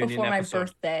a reunion before my episode.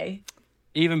 birthday.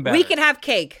 Even better. We can have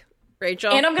cake,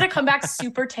 Rachel. And I'm gonna come back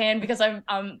super tan because I'm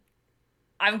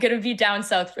gonna be down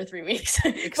south for 3 weeks.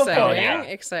 Exciting.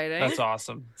 Exciting. That's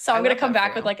awesome. So I'm gonna come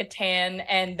back with like a tan,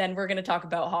 and then we're gonna talk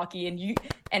about hockey, and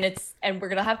we're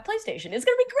gonna have PlayStation. It's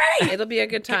gonna be great. It'll be a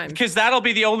good time because that'll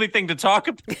be the only thing to talk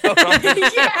about. On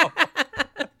the show.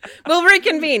 We'll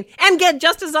reconvene and get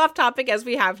just as off topic as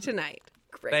we have tonight.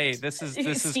 Great. Hey, this is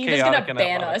Steve chaotic. Is gonna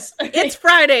ban us. It's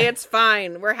Friday. It's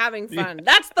fine. We're having fun.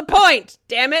 That's the point.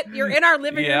 Damn it! You're in our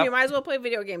living room. You might as well play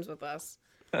video games with us.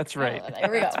 That's right.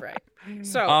 There we go. That's right.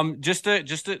 So, just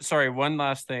to sorry, one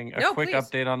last thing. A quick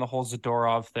update on the whole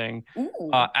Zadorov thing.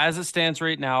 As it stands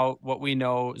right now, what we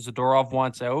know, Zadorov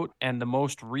wants out, and the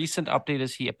most recent update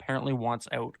is he apparently wants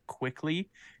out quickly,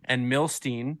 and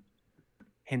Milstein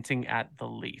hinting at the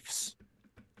Leafs.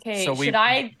 Okay, so should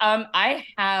I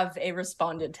have a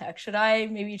responded text. Should I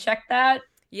maybe check that?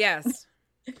 Yes.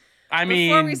 I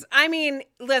mean,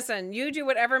 listen, you do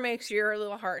whatever makes your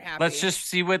little heart happy. Let's just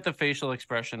see what the facial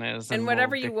expression is. And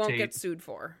whatever you won't get sued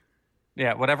for.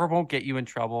 Yeah, whatever won't get you in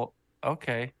trouble.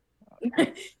 Okay.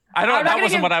 That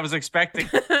wasn't what I was expecting.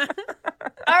 All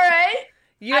right.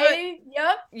 You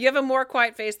have a more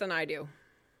quiet face than I do.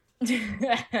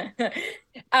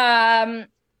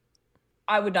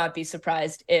 I would not be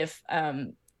surprised if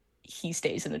he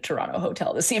stays in a Toronto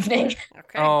hotel this evening.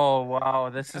 Okay. Oh, wow.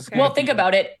 This is Well, think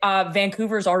about it.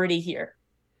 Vancouver's already here.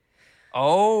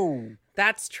 Oh.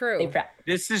 That's true.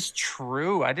 This is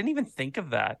true. I didn't even think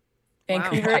of that.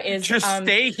 Vancouver is just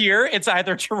stay here. It's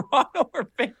either Toronto or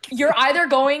Vancouver. You're either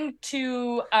going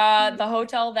to the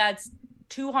hotel that's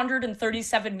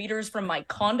 237 meters from my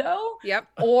condo. Yep.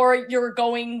 Or you're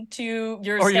staying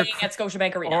at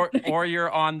Scotiabank Arena. Or you're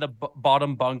on the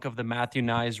bottom bunk of the Matthew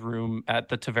Nye's room at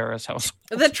the Tavares house.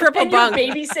 The triple bunk.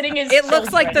 Babysitting is. It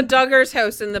looks like the Duggars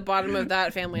house in the bottom of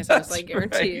that family's house. I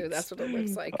guarantee you, that's what it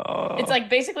looks like. It's like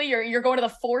basically you're going to the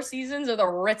Four Seasons or the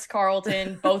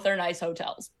Ritz-Carlton. Both are nice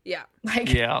hotels. Yeah.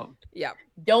 Yeah.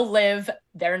 You'll live.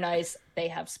 They're nice. They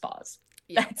have spas.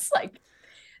 Yeah.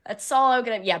 That's all I'm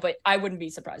gonna. Yeah, but I wouldn't be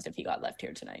surprised if he got left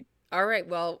here tonight. All right.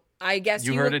 Well, I guess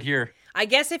you heard it here. I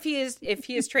guess if he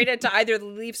is traded to either the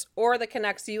Leafs or the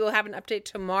Canucks, you will have an update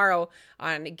tomorrow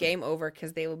on Game Over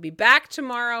because they will be back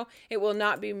tomorrow. It will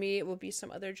not be me. It will be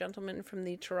some other gentleman from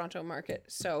the Toronto market.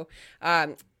 So, thank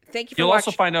you for watching. You'll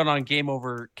also find out on Game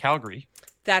Over Calgary.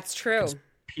 That's true.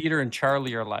 Peter and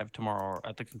Charlie are live tomorrow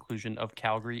at the conclusion of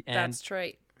Calgary and that's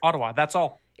right. Ottawa. That's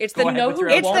all. It's the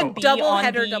double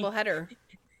header.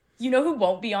 You know who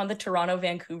won't be on the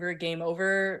Toronto-Vancouver Game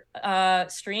Over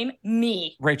stream?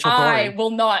 Me. Rachel I Dory.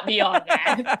 will not be on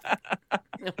that.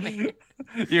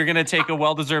 You're gonna take a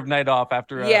well-deserved night off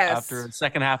after after a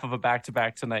second half of a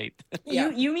back-to-back tonight. Yeah.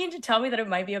 You mean to tell me that it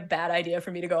might be a bad idea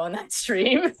for me to go on that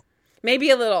stream?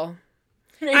 Maybe a little.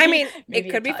 I mean, maybe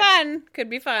it could be touch. fun. Could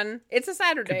be fun. It's a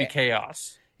Saturday. Could be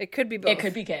chaos. It could be both. It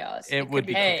could be chaos. It would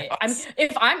be Hey, chaos.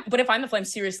 if I'm the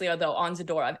Flames, seriously though, on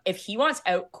Zadorov, if he wants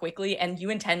out quickly and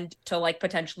you intend to like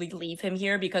potentially leave him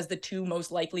here because the two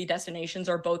most likely destinations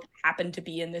are both happen to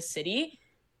be in this city,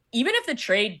 even if the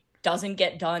trade doesn't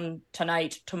get done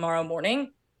tonight, tomorrow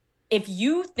morning, if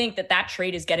you think that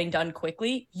trade is getting done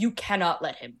quickly, you cannot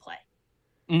let him play.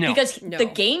 No. Because No. the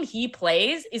game he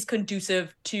plays is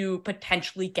conducive to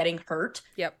potentially getting hurt.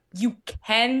 Yep. You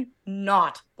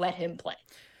cannot let him play.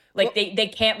 Like, they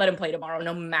can't let him play tomorrow,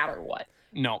 no matter what.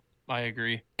 No, I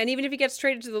agree. And even if he gets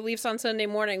traded to the Leafs on Sunday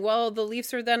morning, well, the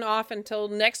Leafs are then off until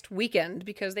next weekend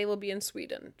because they will be in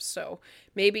Sweden. So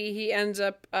maybe he ends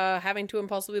up having to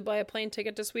impulsively buy a plane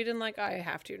ticket to Sweden like I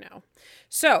have to now.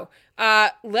 So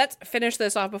let's finish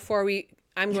this off before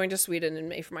I'm going to Sweden in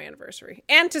May for my anniversary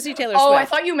and to see Taylor Swift. Oh, I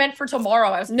thought you meant for tomorrow.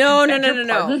 I was No.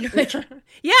 beg your pardon.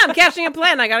 Yeah, I'm catching a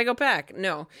plane. I gotta go pack.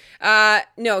 No.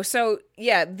 So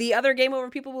yeah, the other Game Over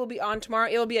people will be on tomorrow.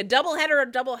 It will be a double header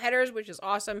of double headers, which is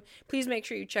awesome. Please make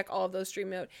sure you check all of those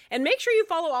stream out. And make sure you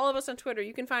follow all of us on Twitter.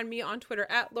 You can find me on Twitter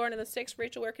at Lauren6.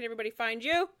 Rachel, where can everybody find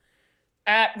you?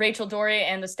 At Rachel Dory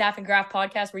and the Staff and Graph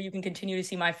podcast, where you can continue to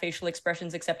see my facial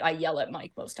expressions, except I yell at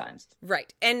Mike most times.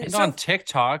 Right. And It's so, on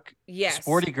TikTok. yes.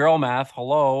 Sporty Girl Math.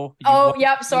 Hello. You Oh, want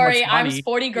yep. so Sorry. much I'm money.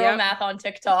 Sporty Girl Yep. Math on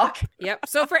TikTok. Yep.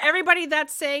 So for everybody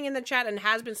that's saying in the chat and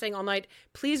has been saying all night,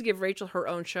 please give Rachel her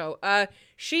own show.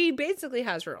 She basically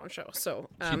has her own show. So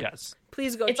She does.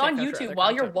 please go It's check on out her YouTube. other While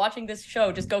you're content. watching this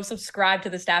show, just go subscribe to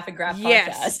the Staff and Graph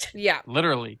Yes. podcast. Yeah.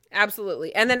 Literally.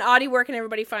 Absolutely. And then Audie, where can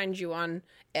everybody find you on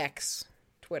X,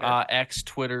 Twitter? X,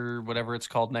 Twitter, whatever it's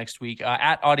called next week.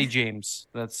 At Audie James.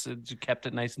 That's kept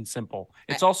it nice and simple.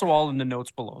 It's also all in the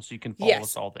notes below, so you can follow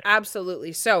us all there.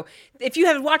 Absolutely. So if you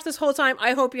have watched this whole time,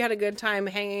 I hope you had a good time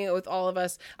hanging out with all of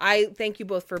us. I thank you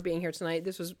both for being here tonight.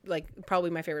 This was like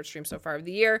probably my favorite stream so far of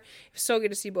the year. So good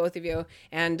to see both of you.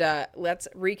 And let's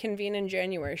reconvene in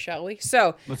January, shall we?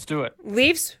 So Let's do it.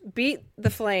 Leafs beat the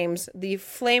Flames, the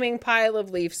flaming pile of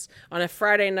Leafs, on a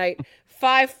Friday night,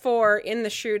 5-4 in the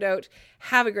shootout.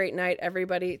 Have a great night,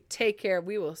 everybody. Take care.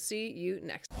 We will see you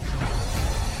next time.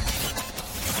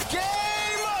 Game